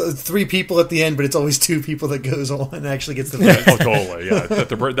it's 3 people at the end, but it's always 2 people that goes on and actually gets the vote. Oh, totally. Yeah,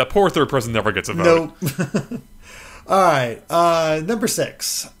 that poor third person never gets a vote. Nope. All right. Number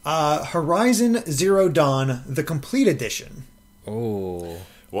 6. Horizon Zero Dawn, the complete edition. Oh.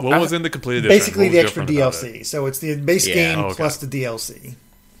 What was in the complete edition? Basically What the was extra different about DLC. So it's the base Yeah. game Okay. plus the DLC,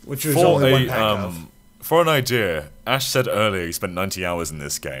 which was For only one pack of. for an idea, Ash said earlier he spent 90 hours in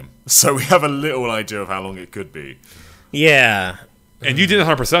this game, so we have a little idea of how long it could be. Yeah. it? And you didn't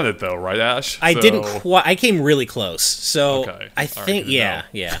 100% it though, right, Ash? I So- didn't quite. I came really close. So Okay. I All think, right,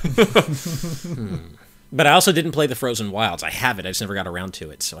 yeah. But I also didn't play the Frozen Wilds. I have it. I just never got around to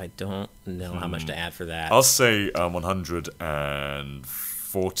it. So I don't know how much to add for that. I'll say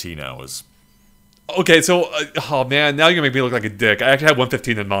 114 hours. Okay, so oh man, now you're gonna make me look like a dick. I actually had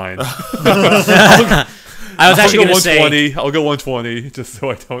 115 in mind. I was I'll actually go going to say, 120. I'll go 120 just so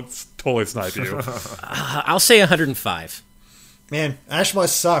I don't totally snipe you. I'll say 105. Man, Ash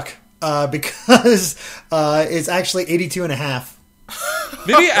must suck because it's actually 82 and a half.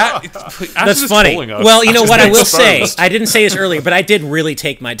 Maybe Ash That's is funny. trolling us. Well, you know what I will say. exposed. I didn't say this earlier, but I did really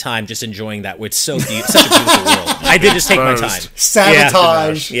take my time just enjoying that with such a beautiful world. I did just take my time. Exposed.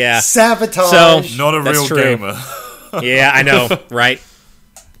 Sabotage. Yeah. Sabotage. So- Not a That's real true. gamer. Yeah, I know, right?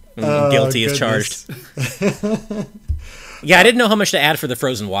 Guilty as goodness. charged. Yeah, I didn't know how much to add for the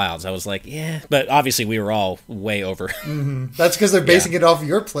Frozen Wilds. I was like, yeah, but obviously we were all way over. That's because they're basing it off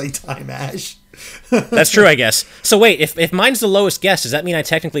your playtime, Ash. That's true, I guess. So wait, if mine's the lowest guess, does that mean I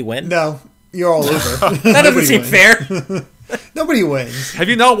technically win? No, you're all over. That doesn't seem fair. Nobody wins. Have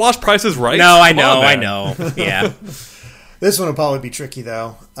you not watched Price is Right? No, I Come know, on, I man. know. Yeah. This one will probably be tricky,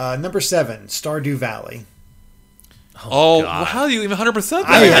 though. Number 7, Stardew Valley. Oh, God. well, how do you even 100% that?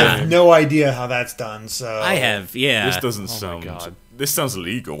 I Yeah. have no idea how that's done, so... I have, yeah. This doesn't sound. God. This sounds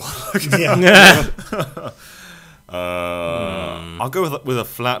illegal. Yeah. I'll go with a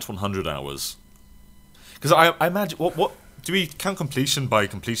flat 100 hours. Because I imagine what do we count completion by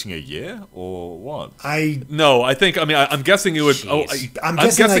completing a year or what? No, I think. I mean, I'm guessing it would. Oh, Jeez. I'm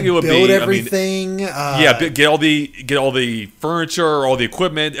guessing it would build be everything. Yeah, get all the furniture, all the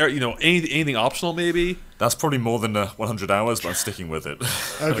equipment. Anything optional maybe. That's probably more than 100 hours, but I'm sticking with it.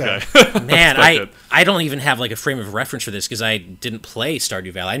 Okay. Man, Expected. I don't even have like a frame of reference for this because I didn't play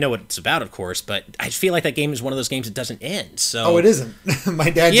Stardew Valley. I know what it's about, of course, but I feel like that game is one of those games that doesn't end. So Oh, it isn't.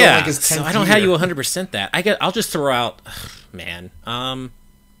 My dad's on yeah, like his 10th so I don't year. have you 100% that. I'll just throw out, man.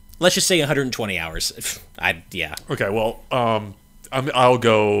 Let's just say 120 hours. Yeah. Okay, well, I'll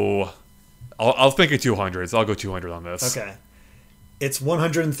go. I'll think of 200. So I'll go 200 on this. Okay. It's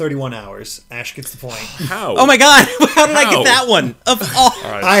 131 hours. Ash gets the point. How? Oh my God! How did I How? get that one? Of all.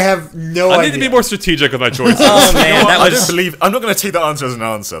 I have no I idea. need to be more strategic with my choices. Oh man, that I was. don't believe. I'm not going to take that answer as an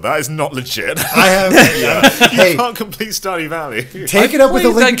answer. That is not legit. I have. Hey, You can't complete Stardew Valley. take it up with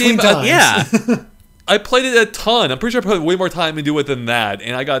a played link that between game, times. Yeah. I played it a ton. I'm pretty sure I put way more time into it than that,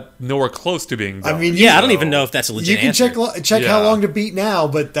 and I got nowhere close to being done. I mean, Yeah, I don't even know if that's a legit you can answer. check how Yeah. long to beat now,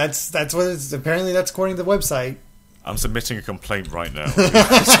 but that's what it's apparently that's according to the website. I'm submitting a complaint right now.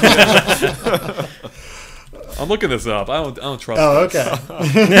 I'm looking this up. I don't trust. Oh,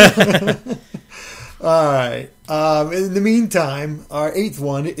 this. okay. All right. In the meantime, our eighth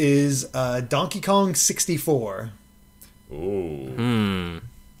one is Donkey Kong 64. Ooh.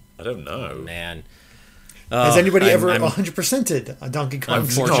 I don't know. Man. Has anybody ever I'm 100%ed a Donkey Kong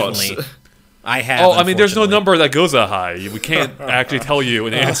 64? Unfortunately, I have. Oh, I mean, there's no unfortunately. number that goes that high. We can't actually tell you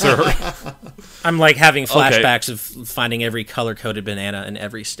an answer. I'm like having flashbacks of finding every color-coded banana in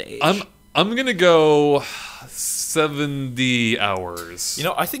every stage. I'm gonna go 70 hours. You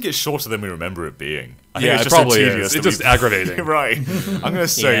know, I think it's shorter than we remember it being. I think Yeah, it's it just probably so is. tedious It's that just we- aggravating. Right. I'm going to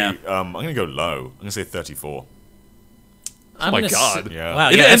say, Yeah. I'm going to go low. I'm going to say 34. I'm Oh my gonna God. Yeah. Wow,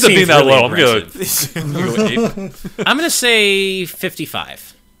 If yeah, it ends up seems being that really low, I'm gonna aggressive. go 8. I'm gonna say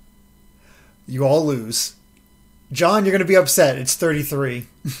 55. You all lose. John, you're going to be upset. It's 33.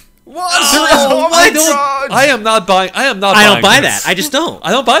 What? Oh my I am not buying. I I buying don't buy this. that. I just don't. I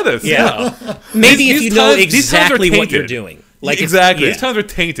don't buy this. Yeah. Yeah. Maybe These- if you these know times- these times are exactly what you're tainted. doing. Like if- Exactly. yeah. These times are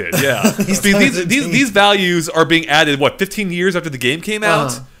tainted. Yeah. These See, times are these tainted. values are being added. What 15 years after the game came out?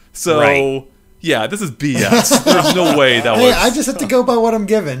 Uh-huh. So Right. yeah, this is BS. There's no way that Hey, was. I just have to go by what I'm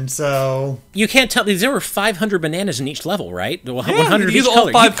given, so... You can't tell. There were 500 bananas in each level, right? Yeah, 100 of these each are all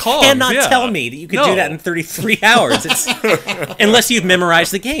color. 5 You columns, cannot yeah. tell me that you could do No. that in 33 hours. It's, unless you've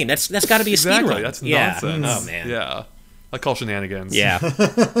memorized the game. That's got to be a speed Exactly. run. That's yeah. nonsense. Oh man. Yeah. I call shenanigans. Yeah.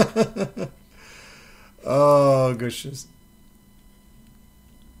 Oh, goodness.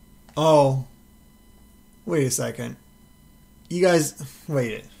 Oh. Wait a second. You guys...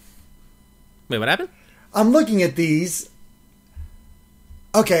 Wait. Wait, what happened? I'm looking at these.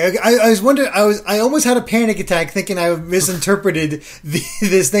 Okay, I was wondering. I almost had a panic attack thinking I misinterpreted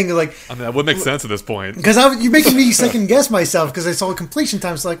this thing. Like, I mean, that would make sense at this point. because you're making me second guess myself because I saw completion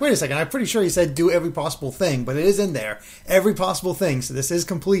time. So like, wait a second. I'm pretty sure he said do every possible thing, but it is in there, every possible thing. So this is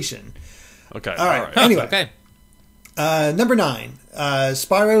completion. Okay. All right. Anyway, Okay. number 9,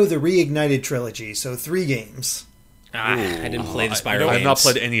 Spyro: The Reignited Trilogy. So 3 games. I didn't play the Spyro I games. have not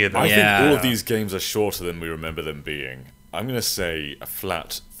played any of them. I Yeah. think all of these games are shorter than we remember them being. I'm going to say a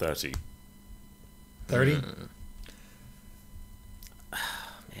flat 30. 30.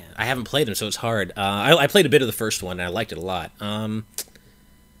 I haven't played them, so it's hard. I played a bit of the first one, and I liked it a lot. I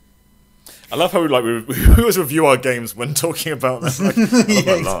love how we always review our games when talking about them. Like, I love that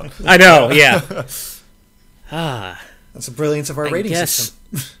a lot. I know, yeah. That's the brilliance of our rating guess- system.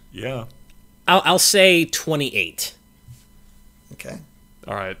 Yeah. I'll say 28. Okay.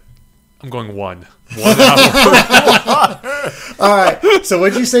 All right. I'm going 1. All right. So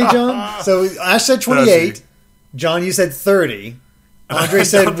what'd you say, John? So Ash said 28. 30. John, you said 30. Andre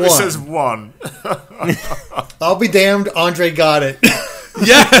said Andre 1. says 1. I'll be damned. Andre got it.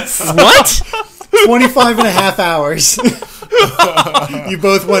 Yes. What? 25 and a half hours. You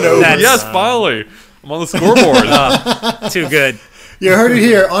both went over. Yes. Finally, I'm on the scoreboard. Too good. You heard it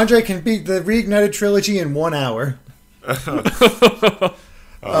here. Andre can beat the Reignited Trilogy in 1 hour.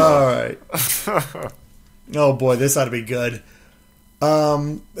 All right. Oh boy, this ought to be good.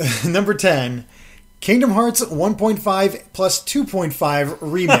 Number 10, Kingdom Hearts 1.5 plus 2.5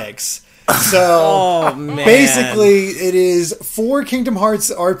 remix. So Oh, man. basically, it is 4 Kingdom Hearts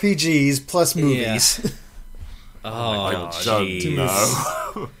RPGs plus movies. Oh, Don't jeez.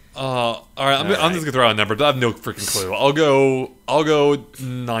 know. All right. I'm just gonna throw out a number. I have no freaking clue. I'll go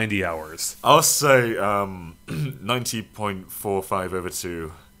 90 hours. I'll say 90.45 over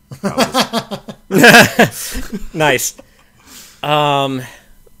 2 hours. Nice.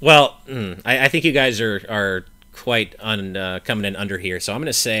 Well, I think you guys are quite coming in under here, so I'm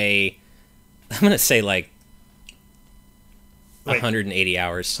gonna say like Wait. 180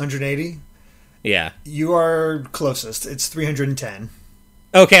 hours. 180. Yeah. You are closest. It's 310.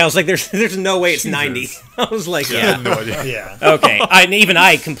 Okay, I was like, there's no way it's 90. I was like, I yeah. have no idea. Yeah. Okay, even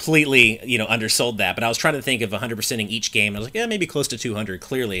I completely, undersold that, but I was trying to think of 100%ing each game. And I was like, yeah, maybe close to 200.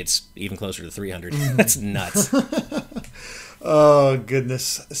 Clearly, it's even closer to 300. That's nuts. Oh,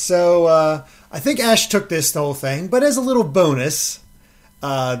 goodness. So, I think Ash took this whole thing, but as a little bonus,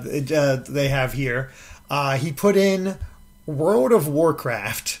 they have here, he put in World of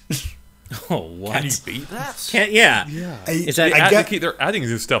Warcraft. Oh, what? Can you beat that? Yeah. Is that? They're adding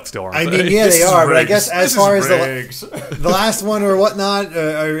new stuff still, aren't I they? mean, yeah, This they is are, but I rigged. guess as This far is as rigged. the last one or whatnot,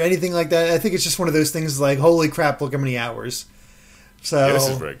 or anything like that, I think it's just one of those things like, holy crap, look how many hours. So, Yeah, this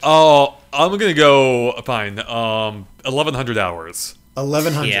is rigged. Oh, I'm gonna go fine. 1,100 hours.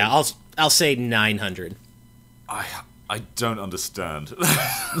 1,100. Yeah, I'll say 900. I don't understand.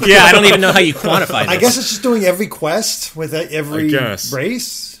 Yeah, I don't even know how you quantify this. I guess it's just doing every quest with every I guess.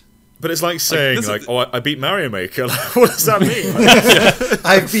 race. But it's like saying, this like, is- I beat Mario Maker. Like, what does that mean?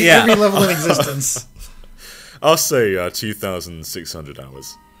 I beat Yeah. every level in existence. I'll say 2,600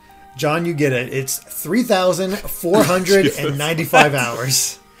 hours. John, you get it. It's 3,495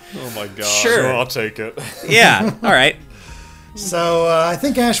 hours. Oh my god. Sure. I'll take it. Yeah, all right. So I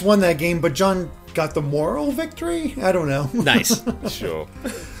think Ash won that game, but John got the moral victory? I don't know. Nice. Sure.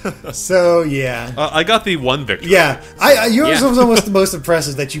 So, yeah. I got the one victory. Yeah. Yours Yeah. was almost the most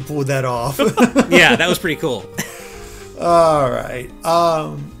impressive that you pulled that off. Yeah, that was pretty cool. All right.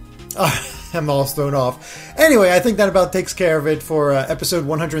 I'm all thrown off. Anyway, I think that about takes care of it for episode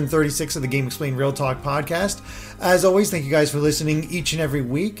 136 of the Game Explained Real Talk podcast. As always, thank you guys for listening each and every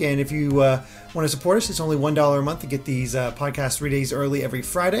week. And if you want to support us, it's only $1 a month to get these podcasts 3 days early every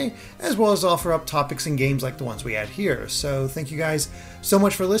Friday, as well as offer up topics and games like the ones we had here. So thank you guys so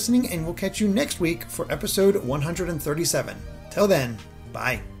much for listening, and we'll catch you next week for episode 137. Till then,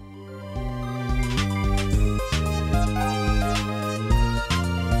 bye.